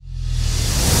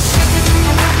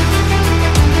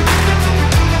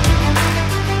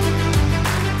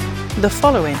The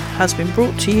following has been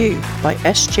brought to you by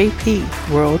SJP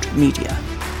World Media.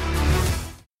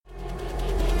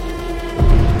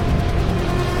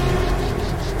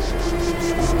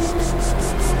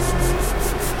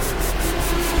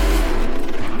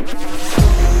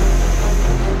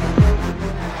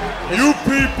 You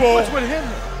people, What's with him?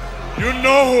 you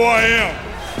know who I am,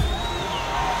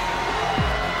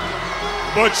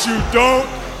 but you don't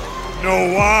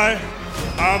know why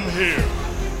I'm here.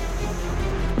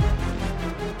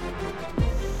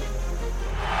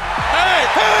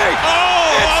 Hey!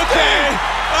 Oh, It's okay. Sting!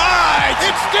 All right.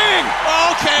 It's Sting!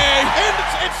 Okay. And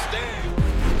it's Sting!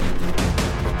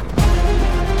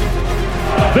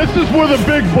 This is where the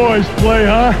big boys play,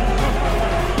 huh?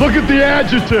 Look at the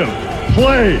adjective.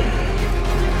 Play.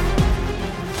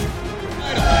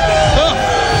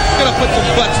 Gonna put some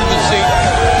butts in the seat.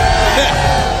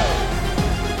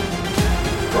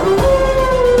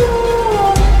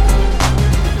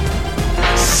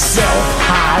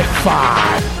 Self-high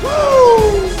five.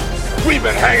 We've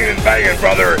been hanging and banging,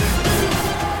 brother.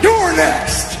 You're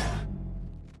next.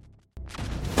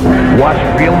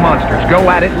 Watch Real Monsters go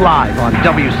at it live on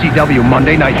WCW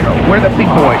Monday Nitro, where the big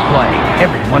boys play,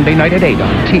 every Monday night at 8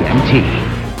 on TNT.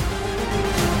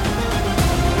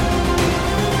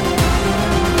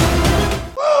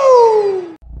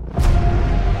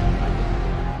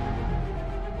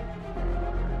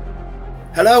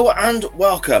 Hello and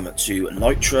welcome to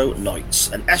Nitro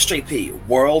Nights, an SJP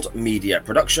World Media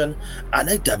production and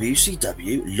a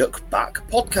WCW Look Back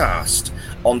podcast.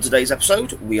 On today's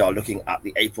episode, we are looking at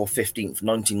the April 15th,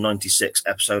 1996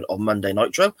 episode of Monday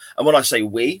Nitro. And when I say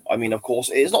we, I mean, of course,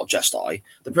 it is not just I.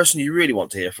 The person you really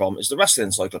want to hear from is the Wrestling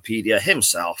Encyclopedia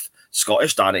himself,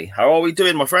 Scottish Danny. How are we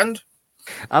doing, my friend?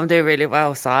 I'm doing really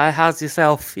well, Si. How's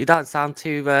yourself? You don't sound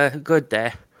too good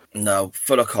there. No,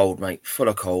 full of cold, mate. Full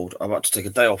of cold. I'm about to take a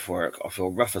day off work. I feel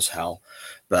rough as hell.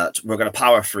 But we're going to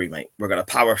power through, mate. We're going to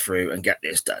power through and get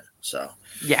this done. So,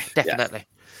 Yeah, definitely.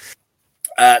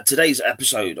 today's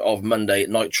episode of Monday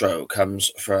Nitro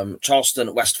comes from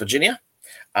Charleston, West Virginia.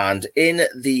 And in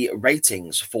the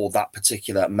ratings for that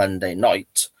particular Monday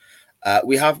night,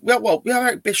 we have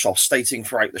Eric Bischoff stating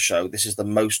throughout the show, this is the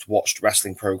most watched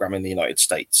wrestling program in the United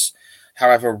States.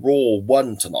 However, Raw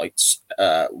won tonight's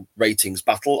ratings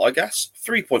battle, I guess,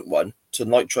 3.1 to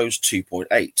Nitro's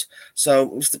 2.8. So,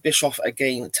 Mr. Bischoff,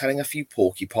 again, telling a few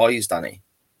porky pies, Danny.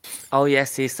 Oh,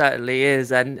 yes, he certainly is.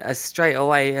 And straight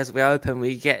away, as we open,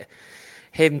 we get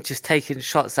him just taking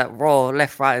shots at Raw,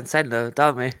 left, right, and centre,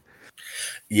 don't we?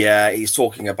 Yeah, he's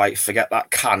talking about forget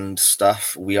that canned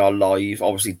stuff. We are live,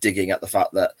 obviously digging at the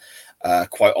fact that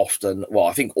quite often, well,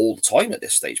 I think all the time at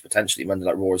this stage, potentially, Monday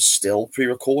Night Raw is still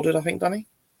pre-recorded, I think, Danny?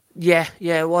 Yeah,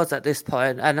 it was at this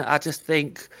point. And I just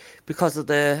think because of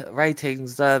the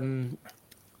ratings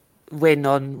win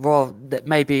on Raw, that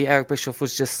maybe Eric Bischoff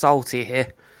was just salty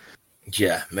here.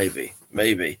 Yeah, maybe.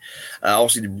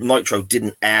 Obviously, Nitro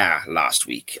didn't air last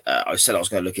week. I said I was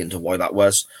going to look into why that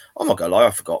was. I'm not going to lie,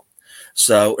 I forgot.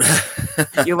 So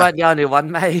You weren't the only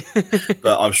one, mate.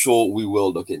 but I'm sure we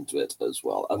will look into it as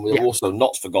well. And we've also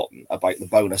not forgotten about the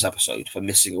bonus episode for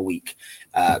missing a week.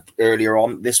 Earlier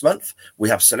on this month, we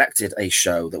have selected a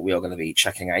show that we are going to be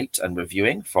checking out and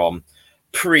reviewing from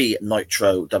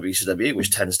pre-Nitro WCW,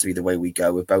 which tends to be the way we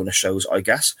go with bonus shows, I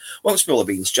guess. Won't spill the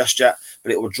beans just yet,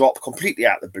 but it will drop completely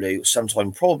out of the blue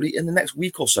sometime probably in the next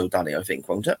week or so, Danny, I think,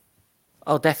 won't it?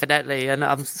 Oh, definitely. And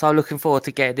I'm so looking forward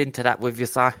to getting into that with you,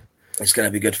 Si. It's going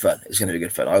to be good fun.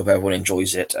 I hope everyone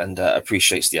enjoys it and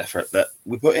appreciates the effort that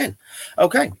we put in.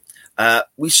 Okay.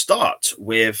 We start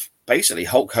with basically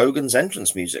Hulk Hogan's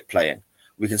entrance music playing.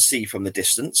 We can see from the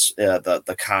distance,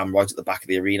 the cam right at the back of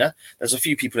the arena. There's a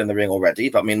few people in the ring already,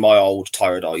 but I mean, my old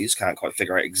tired eyes can't quite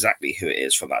figure out exactly who it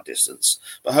is from that distance.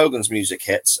 But Hogan's music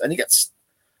hits and he gets,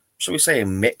 shall we say, a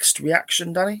mixed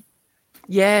reaction, Danny?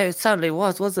 Yeah, it certainly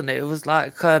was, wasn't it? It was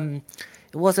like...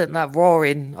 it wasn't that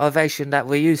roaring ovation that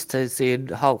we're used to seeing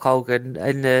Hulk Hogan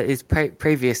in his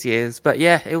previous years. But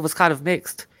yeah, it was kind of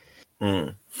mixed.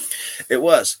 It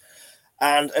was.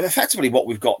 And effectively what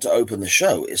we've got to open the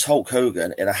show is Hulk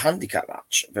Hogan in a handicap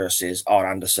match versus Arn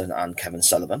Anderson and Kevin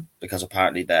Sullivan, because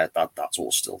apparently that's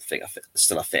all still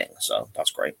a thing. So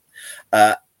that's great.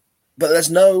 But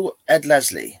there's no Ed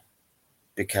Leslie,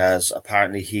 because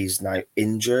apparently he's now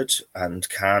injured and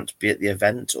can't be at the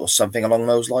event or something along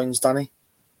those lines, Danny.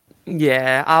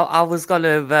 Yeah, I was going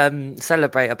to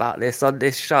celebrate about this on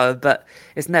this show, but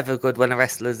it's never good when a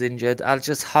wrestler's injured. I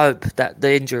just hope that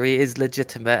the injury is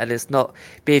legitimate and it's not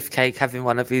Beefcake having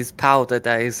one of his powder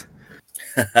days.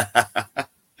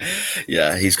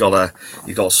 Yeah, he's got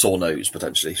a sore nose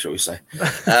potentially, shall we say?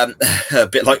 A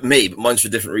bit like me, but mine's for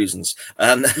different reasons.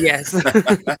 Yes.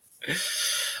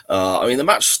 I mean, the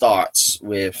match starts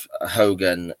with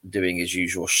Hogan doing his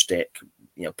usual shtick,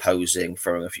 posing,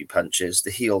 throwing a few punches.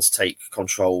 The heels take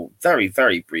control very,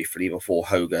 very briefly before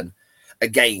Hogan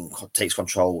again takes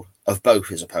control of both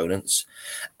his opponents.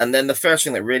 And then the first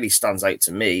thing that really stands out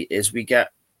to me is we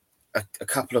get a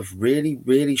couple of really,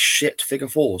 really shit figure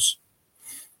fours.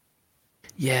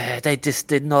 Yeah, they just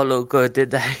did not look good,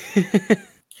 did they?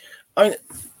 I mean,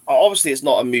 obviously, it's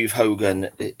not a move Hogan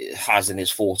has in his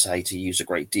forte to use a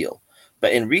great deal.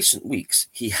 But in recent weeks,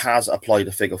 he has applied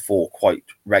a figure four quite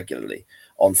regularly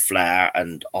on Flair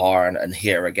and Arn and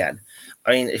here again.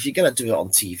 I mean, if you're going to do it on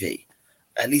TV,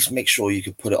 at least make sure you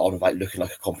could put it on without looking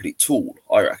like a complete tool,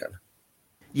 I reckon.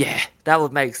 Yeah, that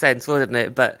would make sense, wouldn't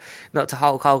it? But not to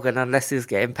Hulk Hogan unless he's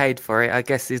getting paid for it. I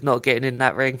guess he's not getting in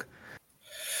that ring.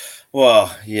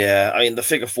 Well, yeah. I mean, the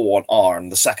figure four on Arn,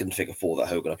 the second figure four that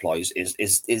Hogan applies, is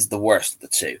the worst of the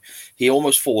two. He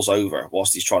almost falls over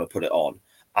whilst he's trying to put it on.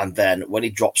 And then when he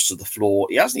drops to the floor,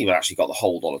 he hasn't even actually got the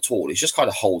hold on at all. He's just kind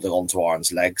of holding on to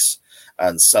Arn's legs.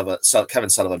 And Kevin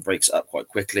Sullivan breaks it up quite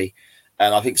quickly.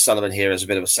 And I think Sullivan here is a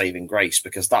bit of a saving grace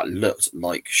because that looked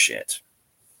like shit.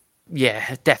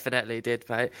 Yeah, definitely did,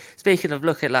 mate. Speaking of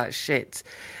looking like shit,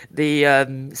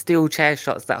 the steel chair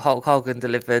shots that Hulk Hogan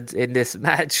delivered in this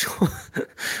match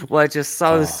were just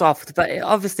so soft. But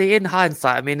obviously, in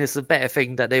hindsight, I mean, it's a better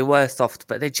thing that they were soft,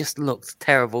 but they just looked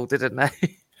terrible, didn't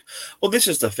they? Well, this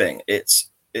is the thing. It's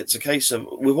a case of,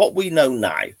 with what we know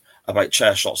now about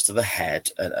chair shots to the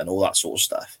head and all that sort of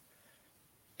stuff,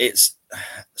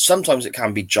 sometimes it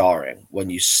can be jarring when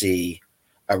you see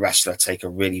a wrestler take a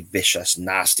really vicious,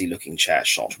 nasty-looking chair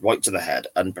shot right to the head,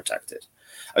 unprotected.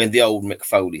 I mean, the old Mick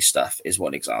Foley stuff is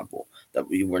one example that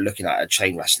we were looking at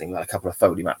chain wrestling. We had a couple of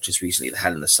Foley matches recently, the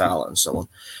Hell in the Cell and so on,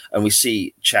 and we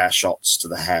see chair shots to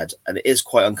the head, and it is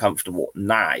quite uncomfortable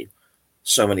now,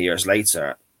 so many years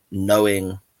later,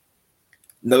 knowing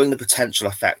the potential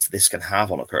effect this can have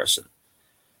on a person.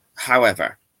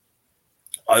 However,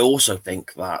 I also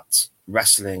think that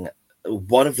wrestling,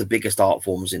 one of the biggest art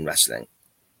forms in wrestling,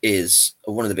 is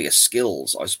one of the biggest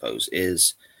skills, I suppose,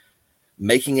 is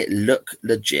making it look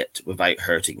legit without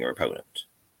hurting your opponent.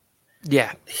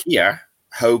 Yeah. Here,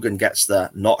 Hogan gets the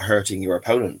not hurting your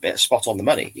opponent bit spot on the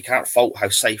money. You can't fault how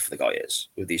safe the guy is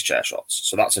with these chair shots.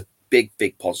 So that's a big,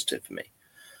 big positive for me.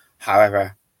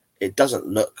 However, it doesn't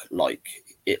look like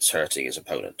it's hurting his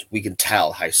opponent. We can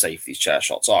tell how safe these chair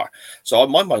shots are. So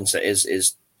my mindset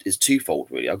is twofold,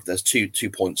 really. There's two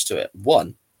points to it.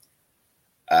 One,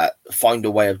 find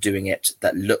a way of doing it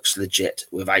that looks legit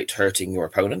without hurting your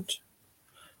opponent.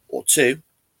 Or two,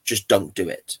 just don't do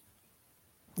it.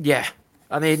 Yeah.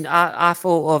 I mean, I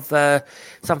thought of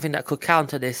something that could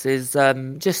counter this is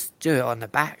just do it on the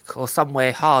back or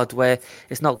somewhere hard where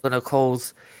it's not going to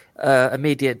cause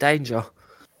immediate danger.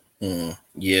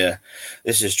 Yeah,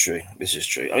 this is true.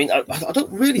 I mean, I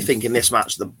don't really think in this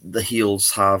match the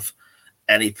heels have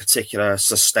any particular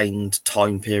sustained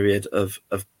time period of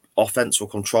offense or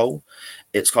control.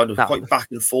 It's kind of quite back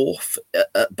and forth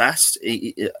at best.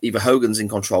 Either Hogan's in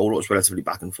control or it's relatively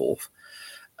back and forth.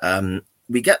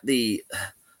 We get the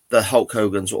Hulk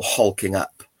Hogan sort of hulking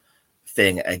up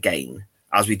thing again,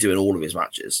 as we do in all of his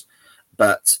matches.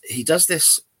 But he does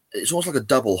this, it's almost like a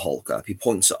double Hulk up. He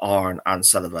points at Arn and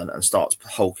Sullivan and starts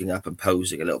hulking up and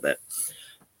posing a little bit.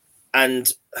 And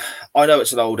I know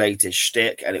it's an old 80s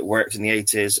shtick and it worked in the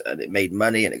 80s and it made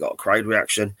money and it got a crowd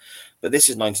reaction. But this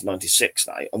is 1996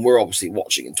 now, and we're obviously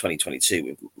watching in 2022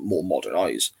 with more modern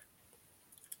eyes.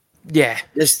 Yeah,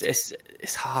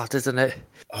 it's hard, isn't it?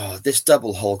 Oh, this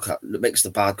double Hulk up makes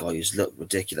the bad guys look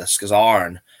ridiculous because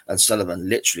Arn and Sullivan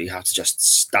literally have to just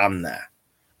stand there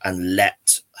and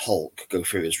let Hulk go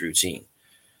through his routine.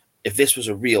 If this was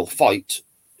a real fight,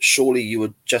 surely you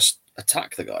would just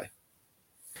attack the guy.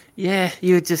 Yeah,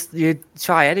 you'd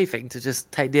try anything to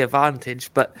just take the advantage,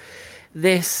 but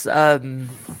this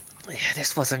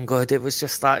this wasn't good. It was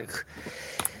just like,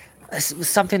 it was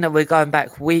something that we're going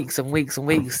back weeks and weeks and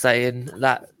weeks saying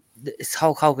that it's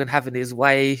Hulk Hogan having his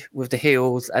way with the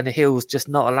heels and the heels just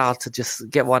not allowed to just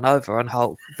get one over on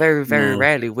Hulk. Very, very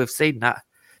rarely we've seen that.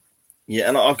 Yeah,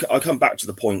 and I'll come back to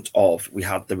the point of we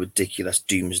had the ridiculous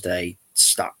Doomsday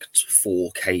stacked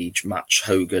 4-cage match,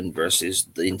 Hogan versus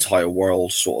the entire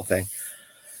world sort of thing.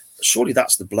 Surely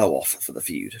that's the blow-off for the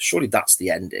feud. Surely that's the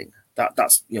ending.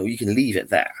 That's you can leave it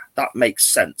there. That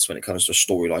makes sense when it comes to a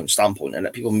storyline standpoint and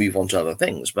let people move on to other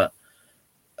things. But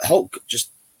Hogan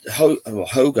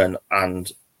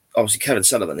and obviously Kevin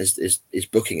Sullivan is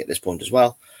booking at this point as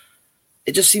well.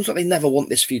 it just seems like they never want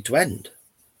this feud to end.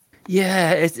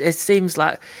 Yeah, it seems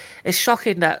like it's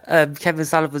shocking that Kevin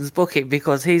Sullivan's booking,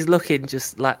 because he's looking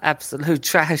just like absolute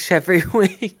trash every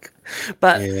week.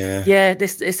 But yeah,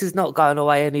 this is not going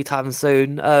away anytime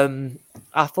soon.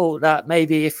 I thought that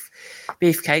maybe if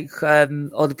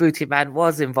Beefcake or the Booty Man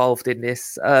was involved in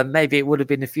this, maybe it would have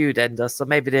been a feud ender. So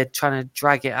maybe they're trying to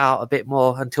drag it out a bit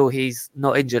more until he's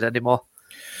not injured anymore.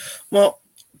 Well,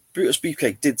 Brutus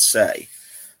Beefcake did say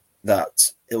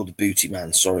that the Booty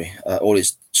Man, all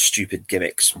his stupid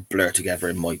gimmicks blur together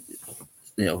in my,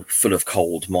 full of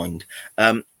cold mind.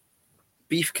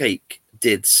 Beefcake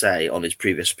did say on his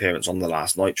previous appearance on the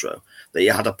last Nitro that he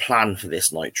had a plan for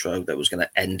this Nitro that was going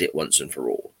to end it once and for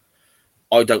all.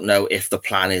 I don't know if the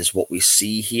plan is what we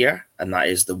see here, and that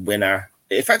is the winner.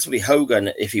 Effectively,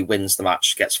 Hogan, if he wins the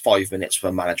match, gets 5 minutes for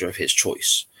a manager of his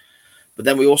choice. But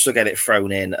then we also get it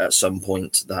thrown in at some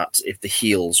point that if the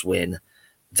heels win,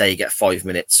 they get 5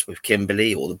 minutes with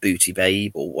Kimberly or the Booty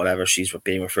Babe or whatever she's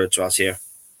being referred to as here.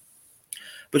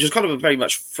 Which is kind of a very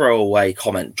much throwaway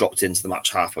comment dropped into the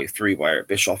match halfway through by Eric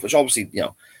Bischoff, which obviously,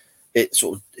 it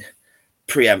sort of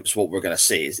preempts what we're going to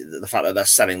see. Is the fact that they're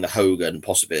selling the Hogan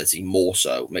possibility more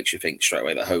so makes you think straight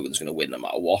away that Hogan's going to win no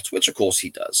matter what, which of course he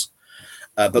does.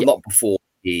 But not before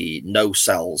he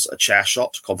no-sells a chair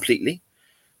shot completely,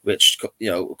 which,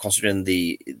 considering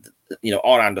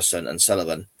Arn Anderson and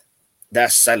Sullivan, they're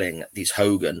selling these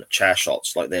Hogan chair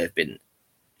shots like they've been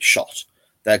shot.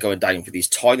 They're going down for these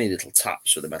tiny little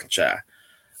taps with a metal chair.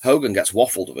 Hogan gets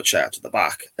waffled with a chair to the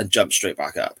back and jumps straight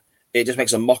back up. It just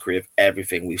makes a mockery of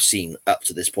everything we've seen up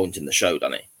to this point in the show,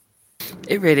 doesn't it?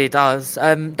 It really does.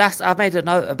 I made a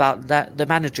note about that, the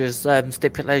manager's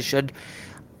stipulation.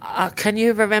 Can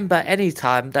you remember any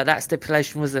time that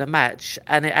stipulation was in a match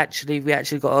and we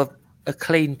actually got a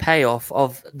clean payoff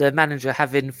of the manager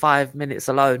having 5 minutes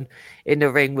alone in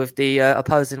the ring with the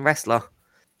opposing wrestler?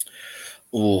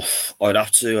 Oh, I'd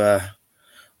have to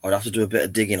do a bit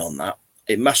of digging on that.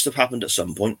 It must have happened at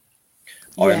some point.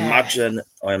 Yeah.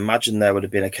 I imagine there would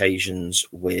have been occasions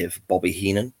with Bobby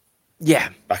Heenan. Yeah.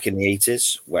 Back in the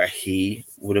 80s, where he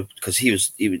would have, because he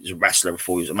was a wrestler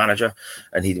before he was a manager,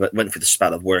 and he went through the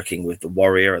spell of working with the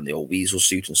Warrior and the old Weasel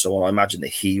suit and so on. I imagine that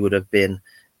he would have been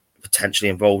potentially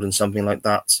involved in something like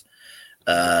that.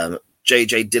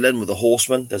 JJ Dillon with the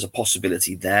Horseman, there's a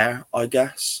possibility there, I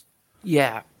guess.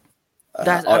 Yeah.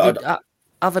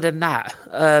 Other than that,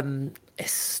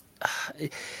 it's.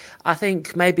 I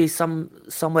think maybe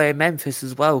somewhere in Memphis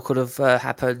as well could have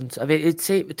happened. I mean,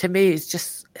 to me, it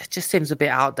just seems a bit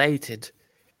outdated.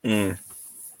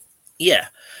 Yeah,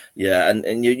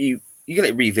 and you get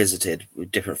it revisited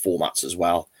with different formats as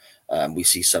well. We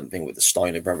see something with the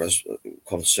Steiner brothers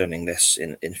concerning this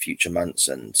in future months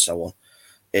and so on.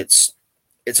 It's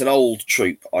an old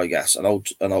trope, I guess, an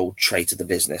old trait of the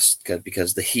business,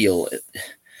 because the heel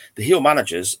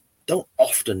managers don't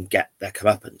often get their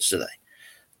comeuppance, do they?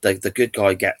 The good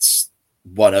guy gets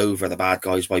won over the bad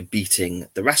guys by beating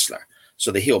the wrestler.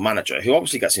 So the heel manager, who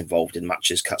obviously gets involved in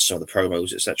matches, cuts some of the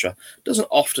promos, etc., doesn't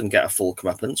often get a full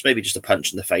comeuppance. Maybe just a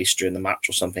punch in the face during the match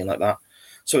or something like that.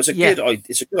 So it's a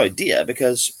good idea,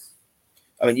 because,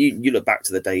 I mean, you look back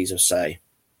to the days of, say,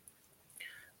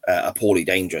 a Paulie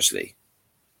Dangerously.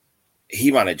 He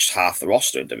managed half the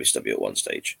roster in WCW at one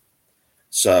stage.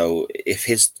 So if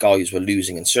his guys were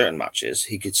losing in certain matches,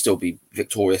 he could still be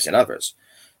victorious in others.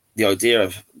 The idea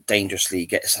of Dangerously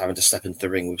having to step into the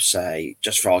ring with, say,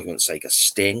 just for argument's sake, a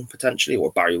Sting potentially,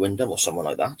 or Barry Windham or someone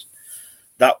like that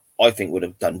I think would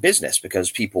have done business,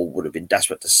 because people would have been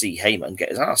desperate to see Heyman get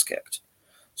his ass kicked.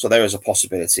 So there is a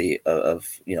possibility of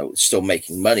still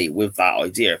making money with that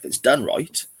idea if it's done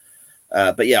right.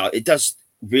 But yeah, it does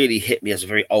really hit me as a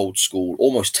very old school,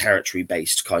 almost territory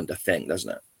based kind of thing,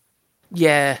 doesn't it?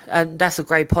 Yeah, and that's a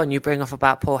great point you bring up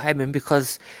about Paul Heyman,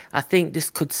 because I think this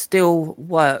could still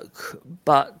work,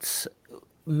 but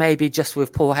maybe just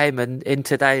with Paul Heyman in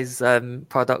today's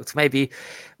product. Maybe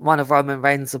one of Roman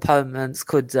Reigns' opponents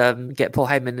could get Paul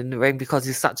Heyman in the ring because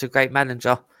he's such a great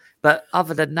manager. But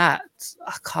other than that,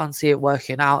 I can't see it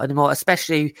working out anymore,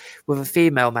 especially with a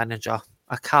female manager.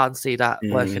 I can't see that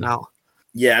working out.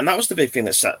 Yeah, and that was the big thing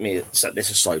that set this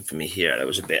aside for me here. It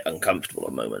was a bit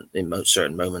uncomfortable in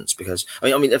certain moments, because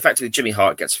I mean, effectively Jimmy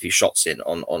Hart gets a few shots in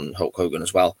on Hulk Hogan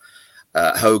as well.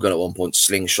 Hogan at one point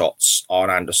slingshots Arn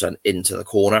Anderson into the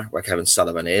corner where Kevin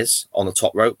Sullivan is on the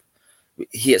top rope.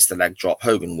 He hits the leg drop.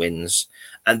 Hogan wins,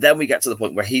 and then we get to the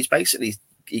point where he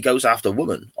goes after a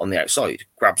woman on the outside,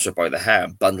 grabs her by the hair,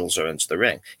 and bundles her into the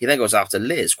ring. He then goes after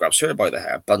Liz, grabs her by the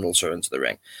hair, bundles her into the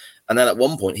ring, and then at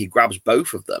one point he grabs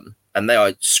both of them and they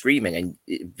are screaming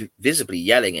and visibly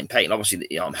yelling in pain.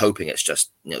 Obviously, I'm hoping it's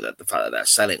just the fact that they're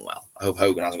selling well. I hope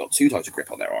Hogan hasn't got too tight a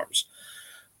grip on their arms.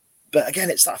 But again,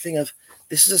 it's that thing of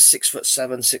this is a 6'7",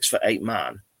 6'8"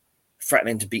 man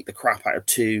threatening to beat the crap out of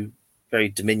two very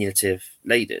diminutive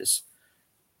ladies.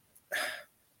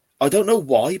 I don't know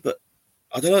why, but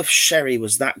I don't know if Sherry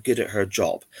was that good at her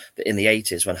job that in the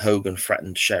 80s when Hogan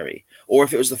threatened Sherry, or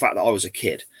if it was the fact that I was a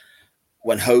kid.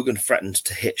 When Hogan threatened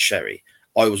to hit Sherry,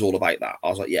 I was all about that. I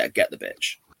was like, yeah, get the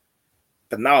bitch.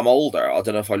 But now I'm older. I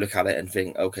don't know if I look at it and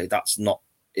think, okay, it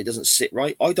doesn't sit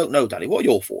right. I don't know, Danny. What are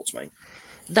your thoughts, mate?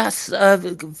 That's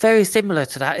very similar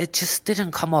to that. It just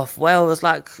didn't come off well. It was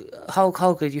like Hulk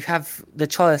Hogan, you have the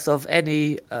choice of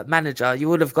any manager. You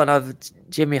would have gone over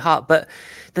Jimmy Hart. But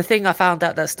the thing I found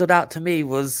out that stood out to me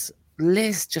was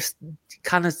Liz just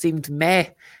kind of seemed meh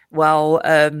while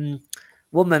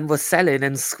Woman was selling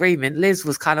and screaming. Liz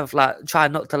was kind of like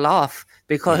trying not to laugh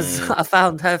because I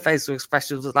found her facial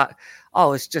expressions was like,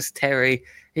 oh, it's just Terry.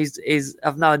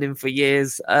 I've known him for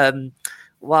years.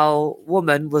 While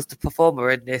Woman was the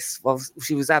performer in this, well,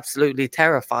 she was absolutely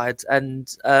terrified.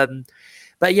 And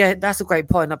but yeah, that's a great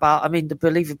point about, the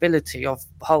believability of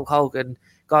Hulk Hogan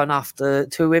going after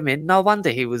two women. No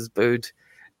wonder he was booed.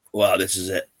 Well, this is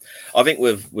it. I think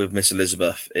with Miss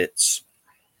Elizabeth,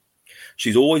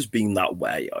 she's always been that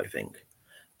way, I think.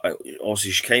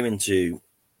 Obviously, she came into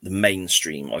the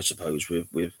mainstream, I suppose,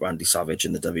 with Randy Savage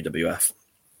in the WWF.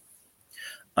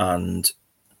 And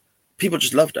people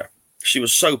just loved her. She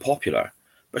was so popular,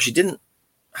 but she didn't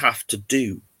have to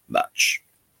do much.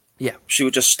 Yeah. She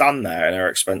would just stand there in her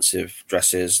expensive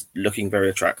dresses, looking very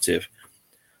attractive,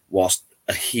 whilst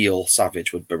a heel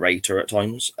Savage would berate her at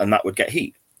times, and that would get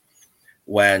heat.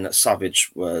 When Savage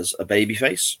was a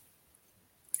babyface,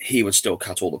 he would still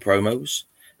cut all the promos,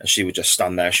 and she would just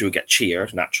stand there. She would get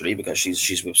cheered, naturally, because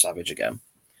she's with Savage again.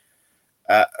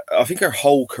 I think her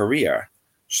whole career,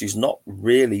 she's not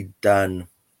really done...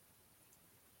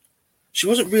 She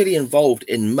wasn't really involved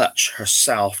in much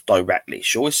herself directly.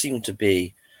 She always seemed to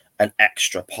be an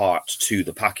extra part to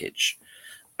the package.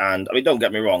 And, don't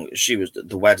get me wrong, she was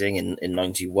the wedding in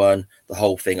 91, the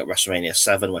whole thing at WrestleMania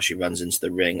 7, where she runs into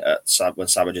the ring when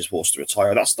Savage is forced to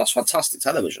retire. That's fantastic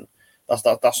television.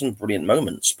 That's some brilliant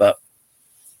moments. But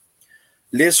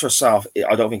Liz herself,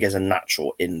 I don't think is a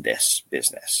natural in this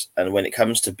business. And when it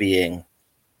comes to being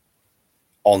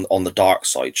on the dark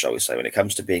side, shall we say, when it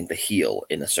comes to being the heel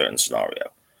in a certain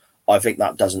scenario, I think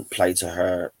that doesn't play to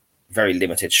her very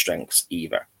limited strengths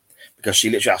either, because she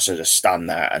literally has to just stand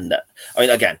there and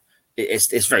again,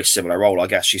 it's very similar role, I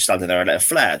guess. She's standing there and letting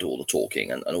Flair do all the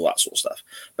talking and all that sort of stuff,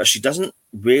 but she doesn't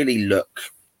really look,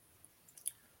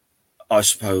 I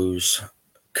suppose,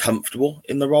 comfortable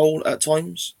in the role at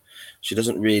times. She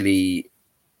doesn't really...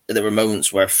 There were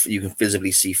moments where you can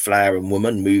visibly see Flair and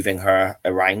Woman moving her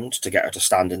around to get her to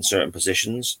stand in certain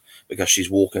positions because she's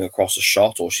walking across a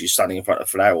shot or she's standing in front of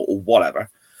Flair or whatever.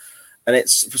 And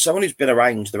it's, for someone who's been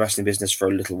around the wrestling business for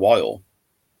a little while,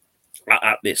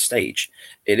 at this stage,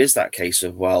 it is that case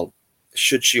of, well,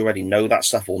 should she already know that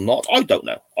stuff or not? I don't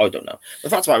know. The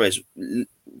fact of the matter is,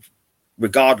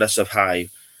 regardless of how,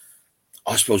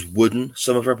 I suppose, wooden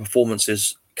some of her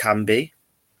performances can be,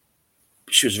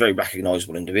 she was a very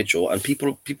recognizable individual, and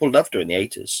people loved her in the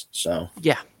 80s. So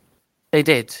yeah, they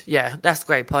did. Yeah, that's a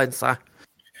great point, sir.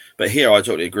 But here, I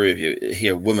totally agree with you.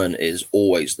 Here, Woman is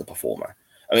always the performer.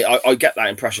 I get that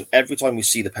impression every time we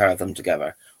see the pair of them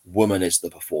together. Woman is the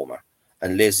performer,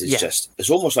 and Liz is just. It's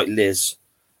almost like Liz.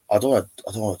 I don't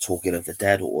want to talk ill of the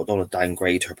dead, or I don't want to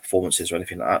downgrade her performances or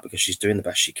anything like that, because she's doing the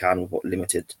best she can with what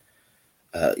limited,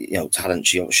 talent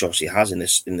she obviously has in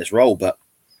this role, but.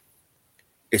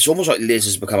 It's almost like Liz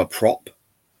has become a prop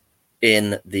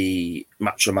in the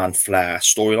Macho Man Flair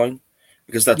storyline,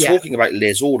 because they're talking about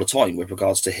Liz all the time with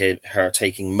regards to her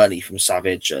taking money from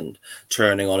Savage and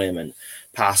turning on him and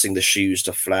passing the shoes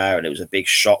to Flair. And it was a big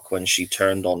shock when she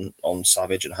turned on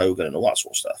Savage and Hogan and all that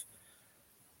sort of stuff.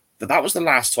 But that was the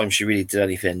last time she really did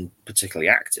anything particularly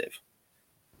active,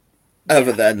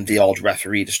 other than the odd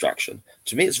referee distraction.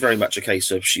 To me, it's very much a case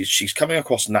of she's coming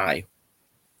across now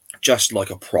just like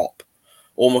a prop.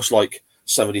 Almost like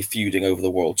somebody feuding over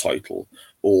the world title,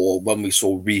 or when we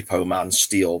saw Repo Man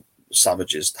steal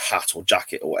Savage's hat or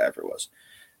jacket or whatever it was.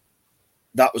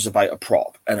 That was about a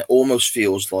prop, and it almost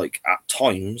feels like at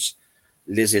times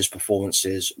Liz's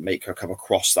performances make her come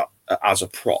across that as a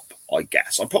prop, I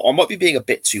guess. I might be being a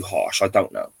bit too harsh, I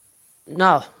don't know.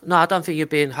 No, I don't think you're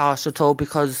being harsh at all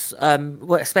because,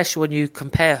 especially when you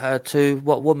compare her to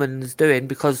what Woman is doing,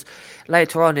 because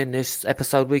later on in this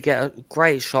episode we get a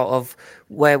great shot of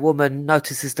where Woman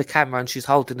notices the camera and she's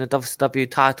holding the WCW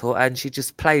title and she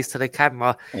just plays to the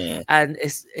camera, and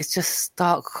it's just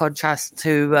stark contrast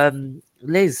to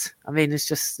Liz. I mean, it's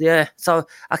just So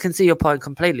I can see your point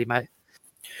completely, mate.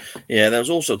 Yeah, there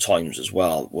was also times as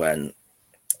well when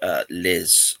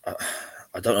Liz,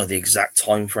 I don't know the exact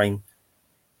time frame.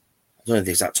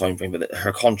 But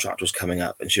her contract was coming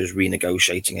up and she was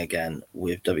renegotiating again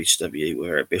with WCW,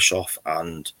 where Bischoff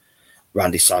and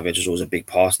Randy Savage was always a big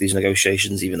part of these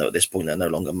negotiations, even though at this point they're no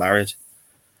longer married.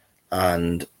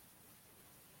 And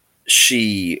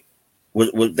they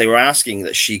were asking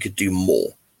that she could do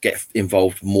more, get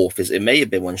involved more physically. It may have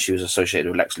been when she was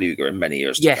associated with Lex Luger in many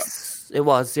years to come. Yes, it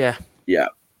was, yeah. Yeah.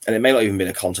 And it may not even been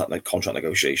a contract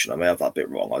negotiation. I may have that bit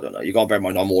wrong. I don't know. You got to bear in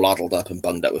mind, I'm all addled up and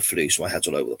bunged up with flu, so my head's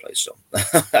all over the place.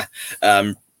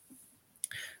 So,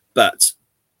 but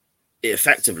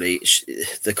effectively,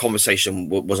 the conversation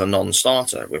was a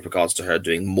non-starter with regards to her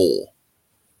doing more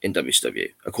in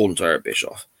WCW, according to her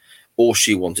Bischoff. All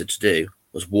she wanted to do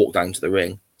was walk down to the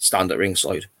ring, stand at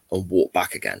ringside, and walk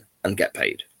back again and get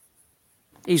paid.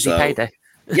 Easy payday.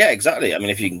 Yeah, exactly. I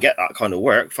mean, if you can get that kind of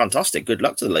work, fantastic. Good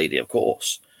luck to the lady, of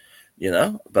course.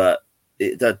 But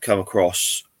it did come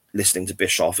across listening to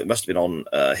Bischoff. It must have been on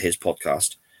his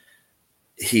podcast.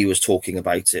 He was talking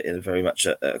about it in very much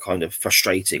a kind of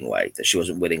frustrating way, that she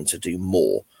wasn't willing to do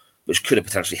more, which could have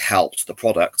potentially helped the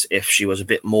product if she was a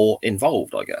bit more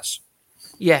involved, I guess.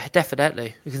 Yeah,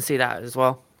 definitely. You can see that as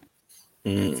well.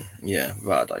 Yeah,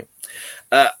 right.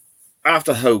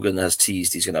 After Hogan has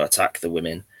teased he's going to attack the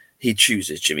women, he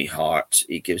chooses Jimmy Hart.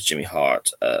 He gives Jimmy Hart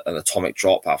an atomic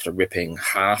drop after ripping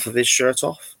half of his shirt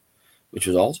off, which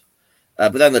was odd.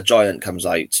 But then the Giant comes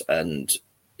out and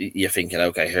you're thinking,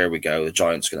 okay, here we go. The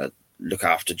Giant's going to look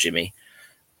after Jimmy.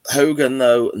 Hogan,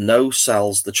 though,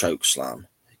 no-sells the choke slam.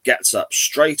 Gets up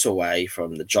straight away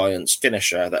from the Giant's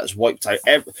finisher that has wiped out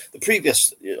the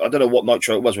previous, I don't know what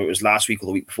Nitro it was, whether it was last week or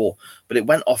the week before, but it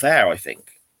went off air, I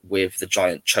think, with the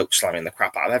Giant choke slamming the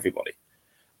crap out of everybody.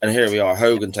 And here we are.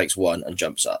 Hogan takes one and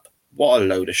jumps up. What a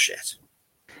load of shit.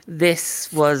 I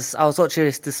was watching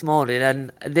this morning,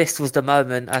 and this was the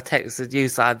moment I texted you,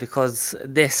 Simon, because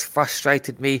this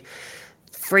frustrated me.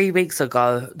 3 weeks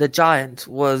ago, the Giant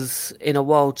was in a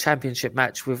World Championship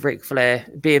match with Ric Flair,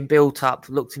 being built up,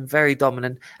 looking very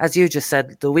dominant. As you just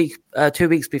said, 2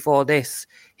 weeks before this,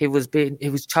 he was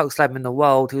chokeslamming the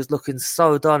world. He was looking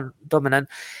so dominant.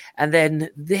 And then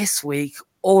this week,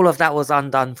 all of that was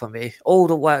undone for me. All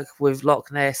the work with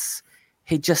Loch Ness,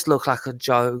 he just looked like a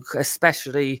joke,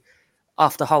 especially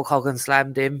after Hulk Hogan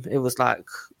slammed him. It was like,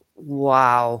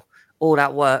 wow, all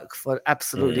that work for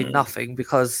absolutely nothing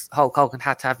because Hulk Hogan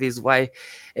had to have his way.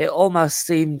 It almost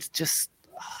seemed just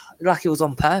like it was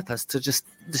on purpose to just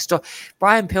destroy.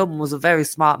 Brian Pillman was a very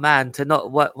smart man to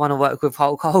not want to work with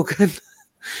Hulk Hogan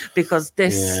because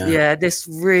this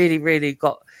really, really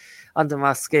got under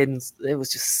my skin. It was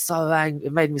just so angry.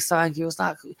 It made me so angry. It was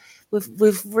like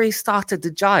we've restarted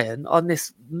the Giant on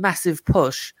this massive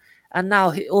push, and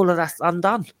now all of that's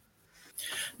undone.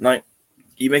 Now,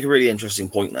 you make a really interesting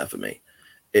point there for me.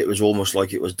 It was almost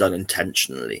like it was done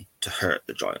intentionally to hurt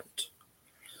the Giant.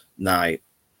 Now,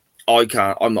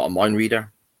 I'm not a mind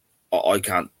reader. I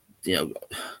can't,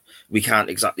 we can't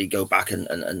exactly go back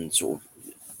and sort of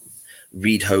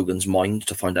read Hogan's mind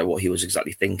to find out what he was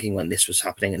exactly thinking when this was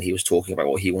happening and he was talking about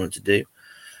what he wanted to do.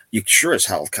 You sure as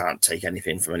hell can't take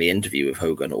anything from any interview with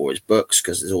Hogan or his books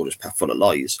because it's all just full of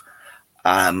lies.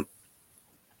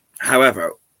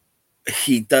 However,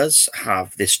 he does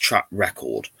have this track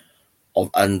record of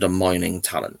undermining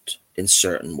talent in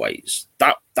certain ways.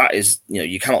 That is,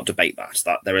 you cannot debate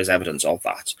that there is evidence of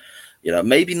that.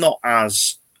 Maybe not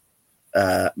as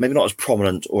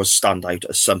prominent or as standout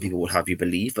as some people would have you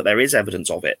believe, but there is evidence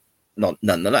of it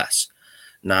nonetheless.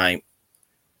 Now,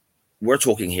 we're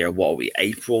talking here, what are we,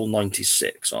 April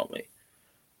 96, aren't we?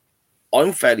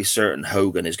 I'm fairly certain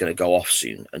Hogan is going to go off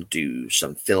soon and do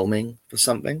some filming for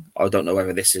something. I don't know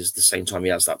whether this is the same time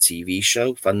he has that TV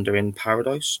show, Thunder in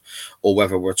Paradise, or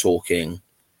whether we're talking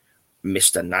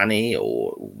Mr. Nanny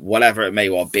or whatever it may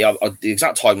well be. The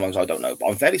exact timelines I don't know, but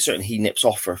I'm fairly certain he nips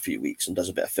off for a few weeks and does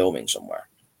a bit of filming somewhere.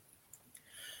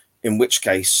 In which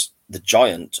case, the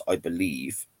Giant, I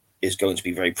believe, is going to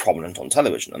be very prominent on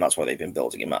television, and that's why they've been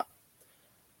building him up.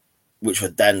 Which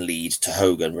would then lead to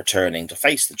Hogan returning to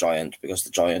face the Giant, because the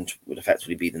Giant would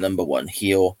effectively be the number one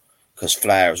heel, because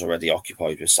Flair is already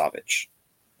occupied with Savage.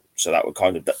 So that would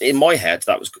kind of, in my head,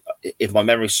 that was, if my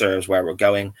memory serves, where we're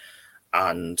going.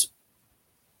 And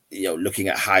looking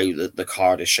at how the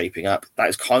card is shaping up, that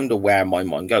is kind of where my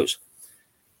mind goes.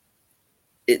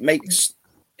 It's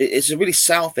a really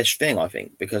selfish thing, I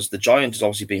think, because the Giant is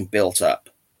obviously being built up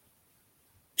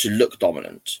to look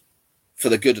dominant for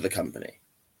the good of the company.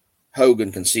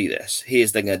 Hogan can see this. He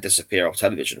is then going to disappear off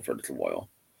television for a little while,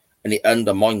 and he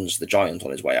undermines the Giant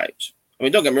on his way out. I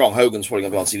mean, don't get me wrong, Hogan's probably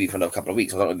going to be on TV for another couple of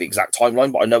weeks. I don't know the exact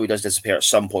timeline, but I know he does disappear at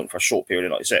some point for a short period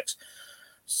in 96.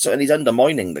 So, and he's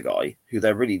undermining the guy who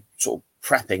they're really sort of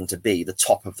prepping to be the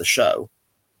top of the show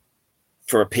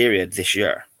for a period this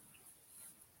year.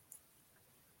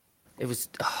 It's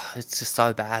just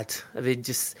so bad. I mean,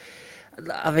 just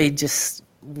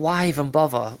why even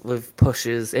bother with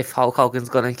pushes if Hulk Hogan's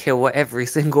going to kill every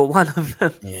single one of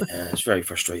them? Yeah, it's very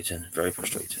frustrating. Very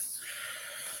frustrating.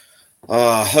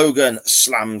 Hogan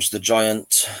slams the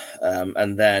Giant,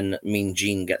 and then Mean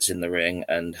Gene gets in the ring,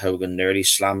 and Hogan nearly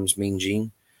slams Mean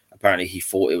Gene. Apparently, he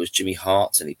thought it was Jimmy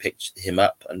Hart, and he picked him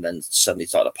up, and then suddenly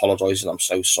started apologizing. I'm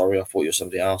so sorry. I thought you were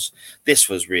somebody else. This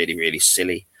was really, really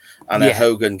silly. And then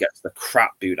Hogan gets the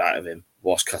crap boot out of him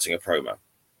whilst cutting a promo.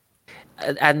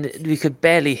 And we could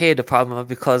barely hear the promo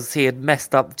because he had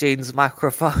messed up Gene's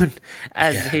microphone,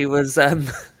 and he was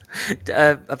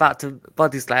about to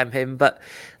body slam him. But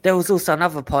there was also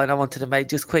another point I wanted to make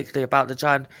just quickly about the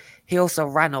Giant. He also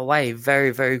ran away very,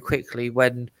 very quickly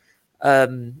when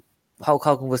Hulk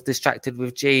Hogan was distracted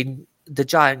with Gene. The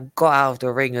Giant got out of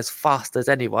the ring as fast as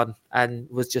anyone and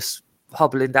was just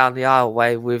hobbling down the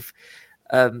aisleway with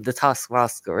the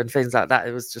Taskmaster and things like that.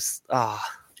 It was just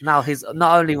now he's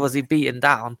not only was he beaten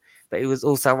down, but he was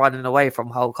also running away from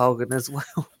Hulk Hogan as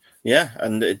well. Yeah,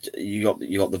 and you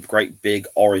got the great big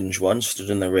orange one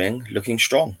stood in the ring looking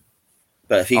strong.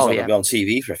 But if he's not going to be on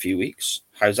TV for a few weeks,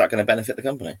 how's that going to benefit the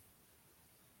company?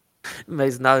 It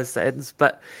makes no sense.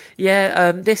 But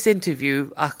this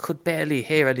interview, I could barely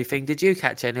hear anything. Did you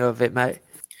catch any of it, mate?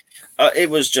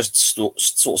 It was just sort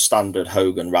of standard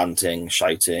Hogan ranting,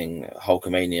 shouting,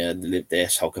 Hulkamania, live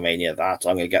this, Hulkamania that,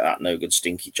 I'm going to get that no good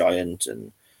stinky Giant,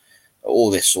 and all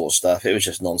this sort of stuff. It was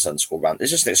just nonsensical rant. It's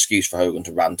just an excuse for Hogan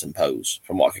to rant and pose,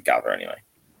 from what I could gather anyway.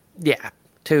 Yeah,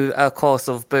 to a course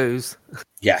of booze.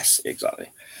 Yes,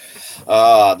 exactly.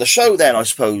 The show then, I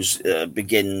suppose,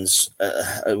 begins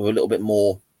with a little bit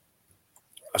more,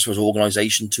 I suppose,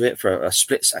 organisation to it for a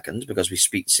split second, because we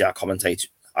see our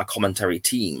commentary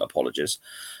team,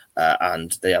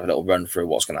 and they have a little run through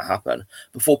what's going to happen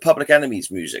before Public Enemy's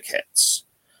music hits,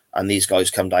 and these guys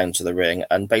come down to the ring,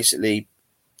 and basically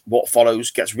what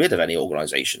follows gets rid of any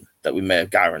organisation that we may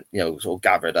have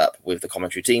gathered up with the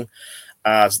commentary team.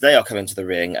 As they are coming to the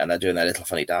ring and they're doing their little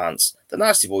funny dance, the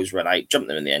Nasty Boys run out, jump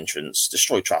them in the entrance,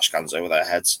 destroy trash cans over their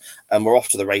heads, and we're off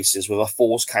to the races with a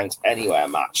Falls Count Anywhere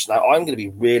match. Now, I'm going to be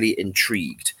really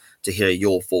intrigued to hear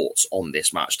your thoughts on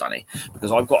this match, Danny,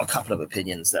 because I've got a couple of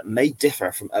opinions that may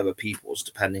differ from other people's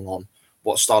depending on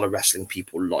what style of wrestling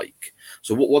people like.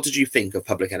 So what did you think of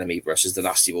Public Enemy versus the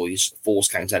Nasty Boys Falls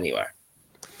Count Anywhere?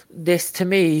 This, to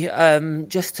me,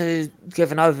 just to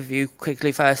give an overview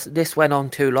quickly first, this went on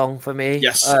too long for me.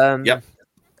 Yes.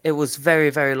 It was very,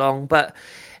 very long, but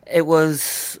it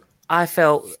was, I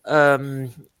felt,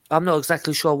 I'm not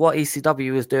exactly sure what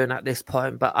ECW was doing at this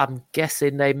point, but I'm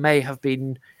guessing they may have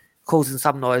been causing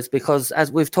some noise because, as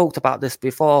we've talked about this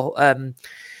before,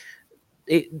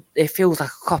 it feels like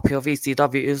a copy of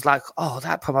ECW. It was like, oh,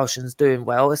 that promotion's doing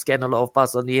well. It's getting a lot of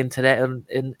buzz on the internet and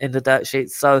in the dirt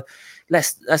sheets. So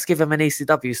let's give them an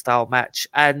ECW style match.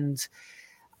 And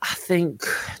I think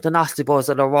the Nasty Boys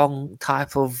are the wrong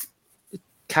type of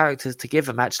characters to give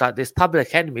a match like this.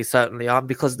 Public Enemy certainly aren't,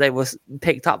 because they were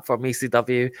picked up from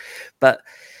ECW. But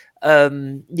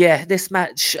this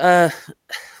match,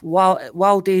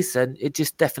 while decent, it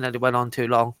just definitely went on too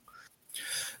long.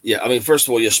 Yeah, I mean, first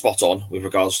of all, you're spot on with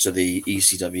regards to the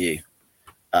ECW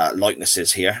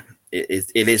likenesses here. It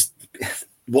is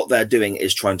what they're doing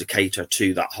is trying to cater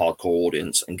to that hardcore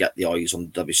audience and get the eyes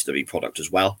on the WCW product as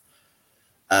well.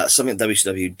 Something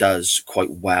WCW does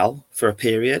quite well for a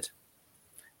period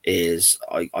is,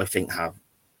 I think, have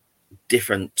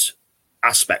different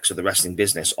aspects of the wrestling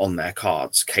business on their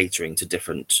cards, catering to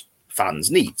different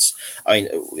fans' needs. I mean,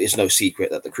 it's no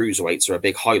secret that the cruiserweights are a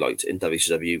big highlight in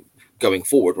WCW. Going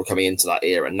forward, we're coming into that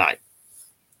era now.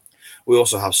 We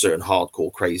also have certain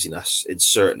hardcore craziness in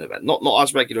certain events, not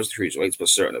as regular as the cruiserweights, but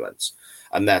certain events,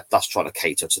 and that's trying to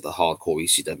cater to the hardcore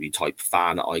ECW type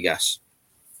fan, I guess.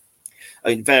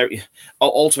 I mean,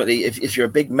 ultimately, if you're a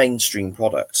big mainstream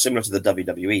product, similar to the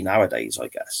WWE nowadays, I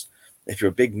guess, if you're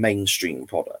a big mainstream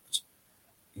product,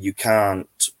 you can't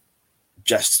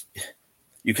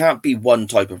be one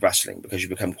type of wrestling because you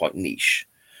become quite niche.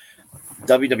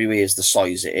 WWE is the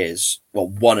size it is. Well,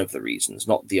 one of the reasons,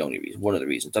 not the only reason, one of the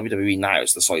reasons. WWE now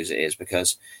is the size it is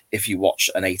because if you watch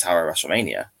an 8-hour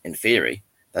WrestleMania, in theory,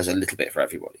 there's a little bit for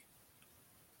everybody.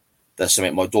 There's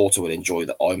something my daughter will enjoy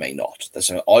that I may not. There's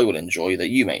something I will enjoy that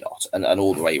you may not, and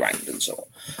all the way around and so on.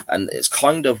 And it's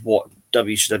kind of what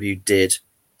WCW did,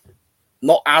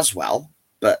 not as well,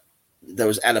 but there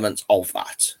was elements of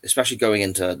that, especially going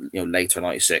into later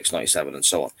 96, 97 and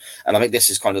so on. And I think this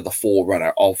is kind of the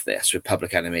forerunner of this with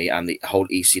Public Enemy and the whole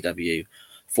ECW,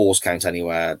 Falls Count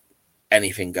Anywhere,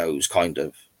 anything goes kind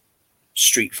of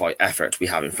street fight effort we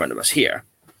have in front of us here.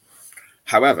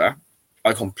 However,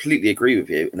 I completely agree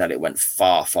with you in that it went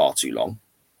far, far too long.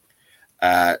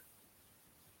 As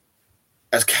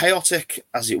chaotic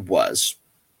as it was,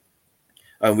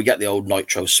 and we get the old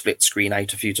Nitro split screen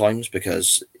out a few times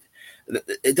because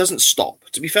it doesn't stop.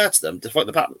 To be fair to them, despite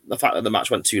the fact that the match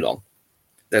went too long,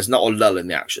 there's not a lull in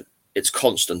the action. It's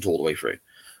constant all the way through,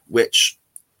 which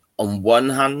on one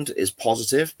hand is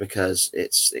positive because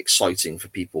it's exciting for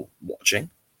people watching.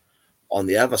 On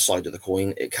the other side of the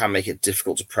coin, it can make it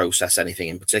difficult to process anything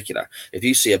in particular. If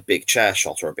you see a big chair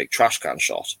shot or a big trash can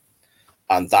shot,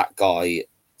 and that guy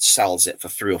sells it for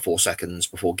 3 or 4 seconds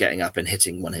before getting up and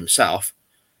hitting one himself,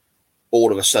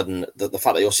 all of a sudden, the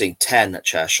fact that you're seeing 10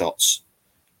 chair shots,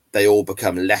 they all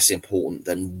become less important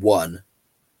than one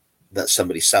that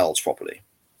somebody sells properly.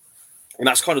 And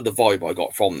that's kind of the vibe I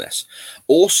got from this.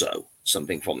 Also,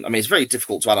 it's very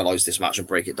difficult to analyze this match and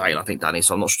break it down, I think, Danny,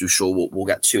 so I'm not too sure we'll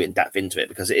get too in depth into it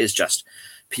because it is just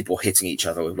people hitting each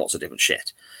other with lots of different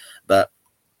shit. But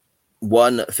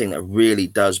one thing that really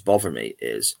does bother me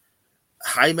is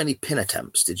how many pin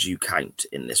attempts did you count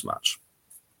in this match?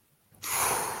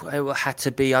 It had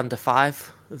to be under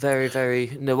 5. Very, very.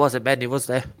 There wasn't many, was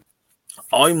there?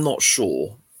 I'm not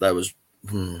sure there was.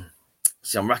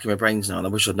 See, I'm racking my brains now, and I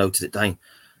wish I'd noted it down.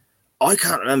 I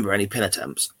can't remember any pin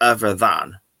attempts other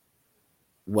than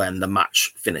when the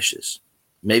match finishes.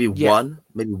 Maybe one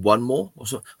more. Or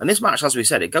so. And this match, as we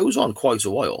said, it goes on quite a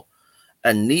while,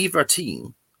 and neither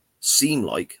team seem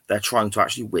like they're trying to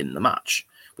actually win the match,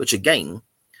 which again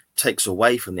takes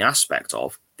away from the aspect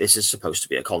of this is supposed to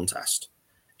be a contest.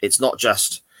 It's not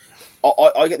just.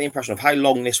 I get the impression of how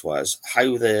long this was,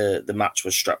 how the match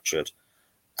was structured,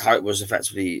 how it was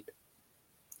effectively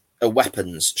a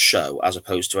weapons show as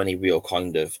opposed to any real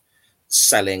kind of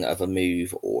selling of a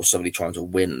move or somebody trying to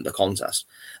win the contest.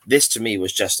 This to me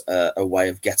was just a way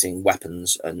of getting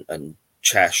weapons and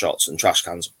chair shots and trash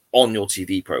cans on your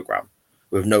TV program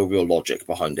with no real logic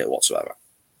behind it whatsoever.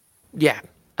 Yeah,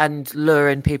 and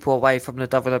luring people away from the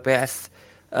WWF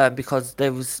because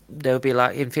there would be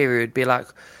like, in theory, it would be like,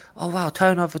 oh wow,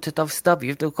 turn over to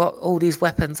WCW. They've got all these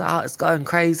weapons out. It's going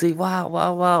crazy. Wow,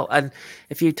 wow, wow. And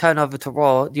if you turn over to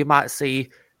Raw, you might see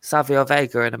Savio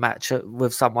Vega in a match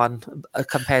with someone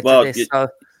compared to this.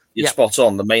 You're spot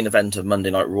on. The main event of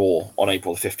Monday Night Raw on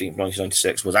April 15th,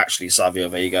 1996 was actually Savio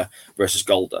Vega versus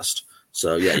Goldust.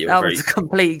 So yeah, that was a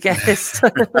complete guess.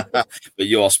 But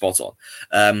you are spot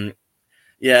on.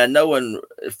 No one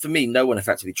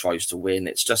effectively tries to win.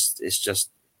 It's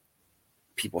just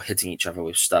people hitting each other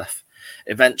with stuff.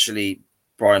 Eventually,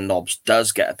 Brian Knobbs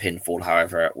does get a pinfall,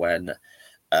 however, when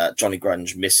Johnny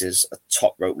Grunge misses a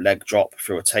top rope leg drop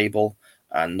through a table,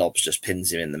 and Knobbs just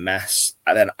pins him in the mess.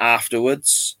 And then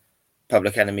afterwards,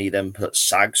 Public Enemy then puts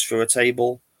Sags through a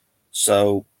table.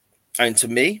 So, to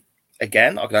me,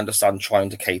 again, I can understand trying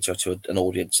to cater to an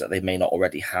audience that they may not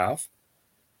already have.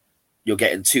 You're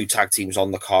getting 2 tag teams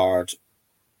on the card,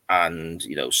 and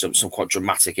some quite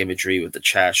dramatic imagery with the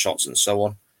chair shots and so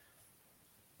on.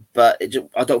 But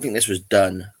I don't think this was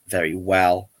done very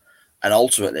well. And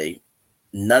ultimately,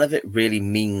 none of it really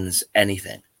means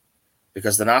anything.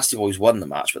 Because the Nasty Boys won the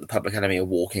match, but the Public Enemy are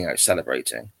walking out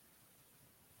celebrating.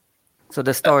 So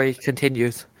the story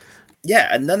continues. Yeah,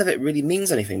 and none of it really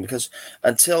means anything because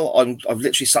until I've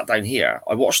literally sat down here,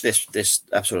 I watched this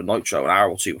episode of Nitro an hour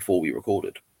or 2 before we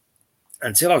recorded.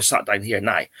 Until I sat down here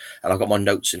now and I've got my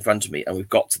notes in front of me and we've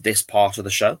got to this part of the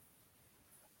show,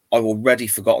 I've already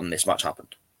forgotten this match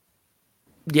happened.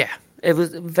 Yeah, it was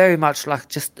very much like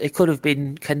it could have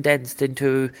been condensed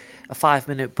into a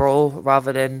 5-minute brawl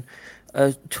rather than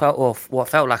a 12 or what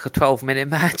felt like a 12-minute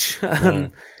match.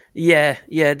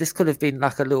 This could have been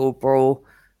like a little brawl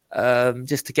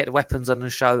just to get the weapons on the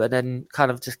show and then kind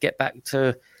of just get back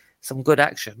to some good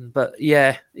action. But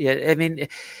I mean,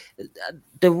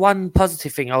 the one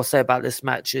positive thing I'll say about this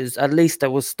match is at least there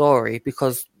was story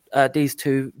because these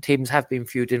 2 teams have been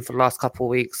feuding for the last couple of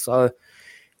weeks. So,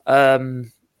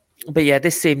 but yeah,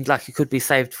 this seemed like it could be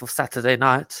saved for Saturday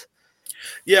night.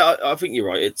 Yeah, I think you're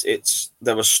right. It's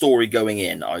there was story going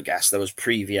in, I guess. There was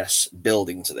previous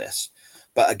building to this.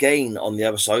 But again, on the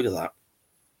other side of that,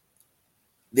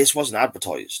 this wasn't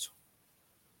advertised.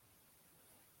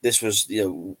 This was,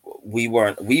 we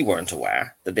weren't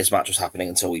aware that this match was happening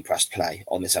until we pressed play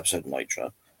on this episode of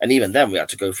Nitro. And even then we had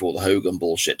to go through all the Hogan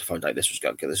bullshit to find out this was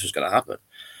going to happen.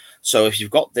 So if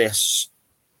you've got this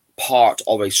part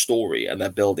of a story and they're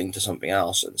building to something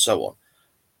else and so on,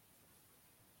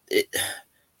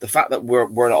 the fact that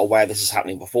we're not aware this is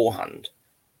happening beforehand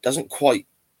doesn't quite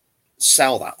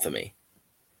sell that for me.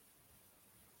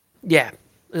 Yeah,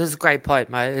 that's a great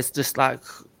point, mate. It's just like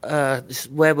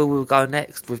where will we go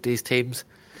next with these teams?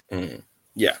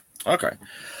 Yeah, okay.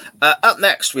 Up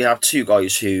next, we have two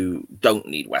guys who don't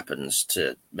need weapons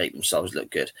to make themselves look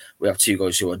good. We have two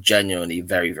guys who are genuinely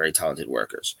very, very talented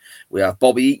workers. We have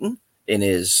Bobby Eaton in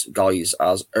his guise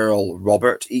as Earl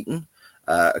Robert Eaton,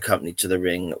 accompanied to the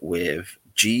ring with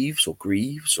Jeeves or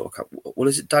Greaves, or what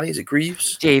is it, Danny? Is it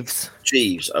Greaves?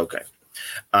 Jeeves, okay.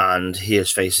 And he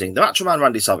is facing the Macho Man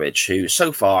Randy Savage, who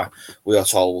so far we are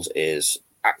told is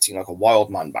acting like a wild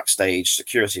man backstage,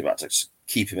 security about to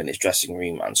keep him in his dressing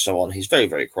room and so on. He's very,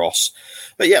 very cross.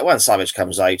 But yet when Savage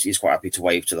comes out, he's quite happy to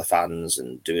wave to the fans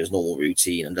and do his normal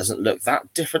routine and doesn't look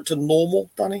that different to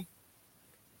normal, Danny.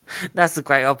 That's a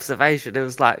great observation. It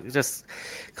was like, just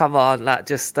come on, like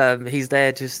just he's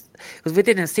there just because we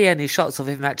didn't see any shots of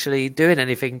him actually doing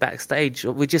anything backstage.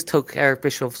 We just took Eric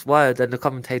Bischoff's word and the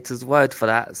commentator's word for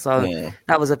that. So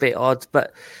that was a bit odd.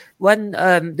 But when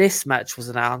this match was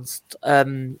announced,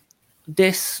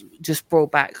 this just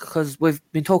brought back, because we've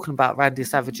been talking about Randy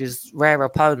Savage's rare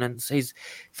opponents. He's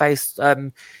faced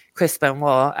Chris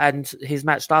Benoit and his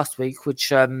match last week,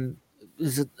 which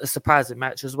is a surprising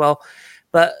match as well.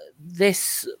 But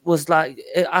this was like,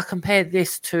 I compared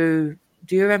this to,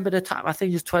 do you remember the time, I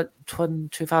think it was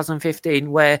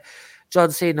 2015, where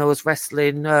John Cena was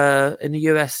wrestling in the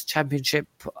US Championship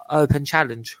Open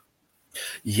Challenge?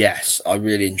 Yes, I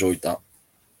really enjoyed that.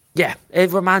 Yeah,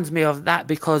 it reminds me of that,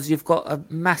 because you've got a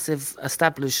massive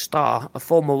established star, a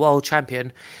former world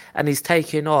champion, and he's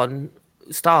taking on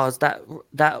stars that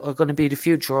are going to be the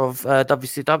future of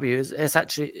WCW.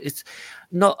 It's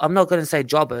not, I'm not going to say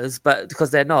jobbers, but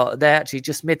because they're not, they're actually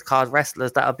just mid-card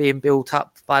wrestlers that are being built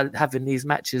up by having these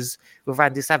matches with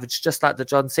Randy Savage, just like the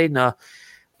John Cena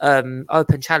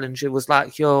Open Challenge. It was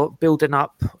like you're building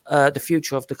up the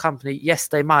future of the company. Yes,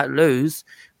 they might lose,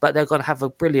 but they're going to have a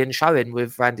brilliant showing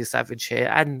with Randy Savage here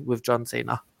and with John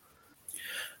Cena.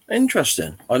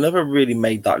 Interesting. I never really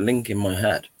made that link in my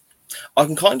head. I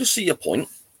can kind of see your point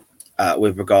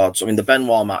with regards, I mean, the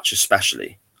Benoit match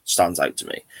especially stands out to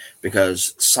me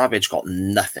because Savage got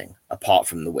nothing apart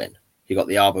from the win. He got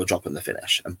the elbow drop in the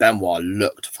finish, and Benoit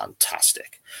looked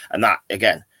fantastic. And that,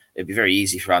 again, it'd be very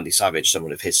easy for Randy Savage,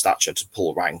 someone of his stature, to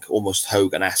pull rank, almost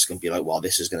Hogan-esque, and be like, well,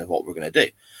 this is what we're going to do.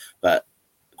 But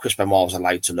Chris Benoit was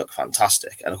allowed to look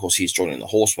fantastic. And, of course, he's joining the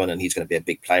Horsemen, and he's going to be a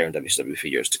big player in WCW for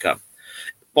years to come.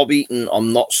 Bob Eaton,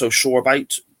 I'm not so sure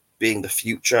about being the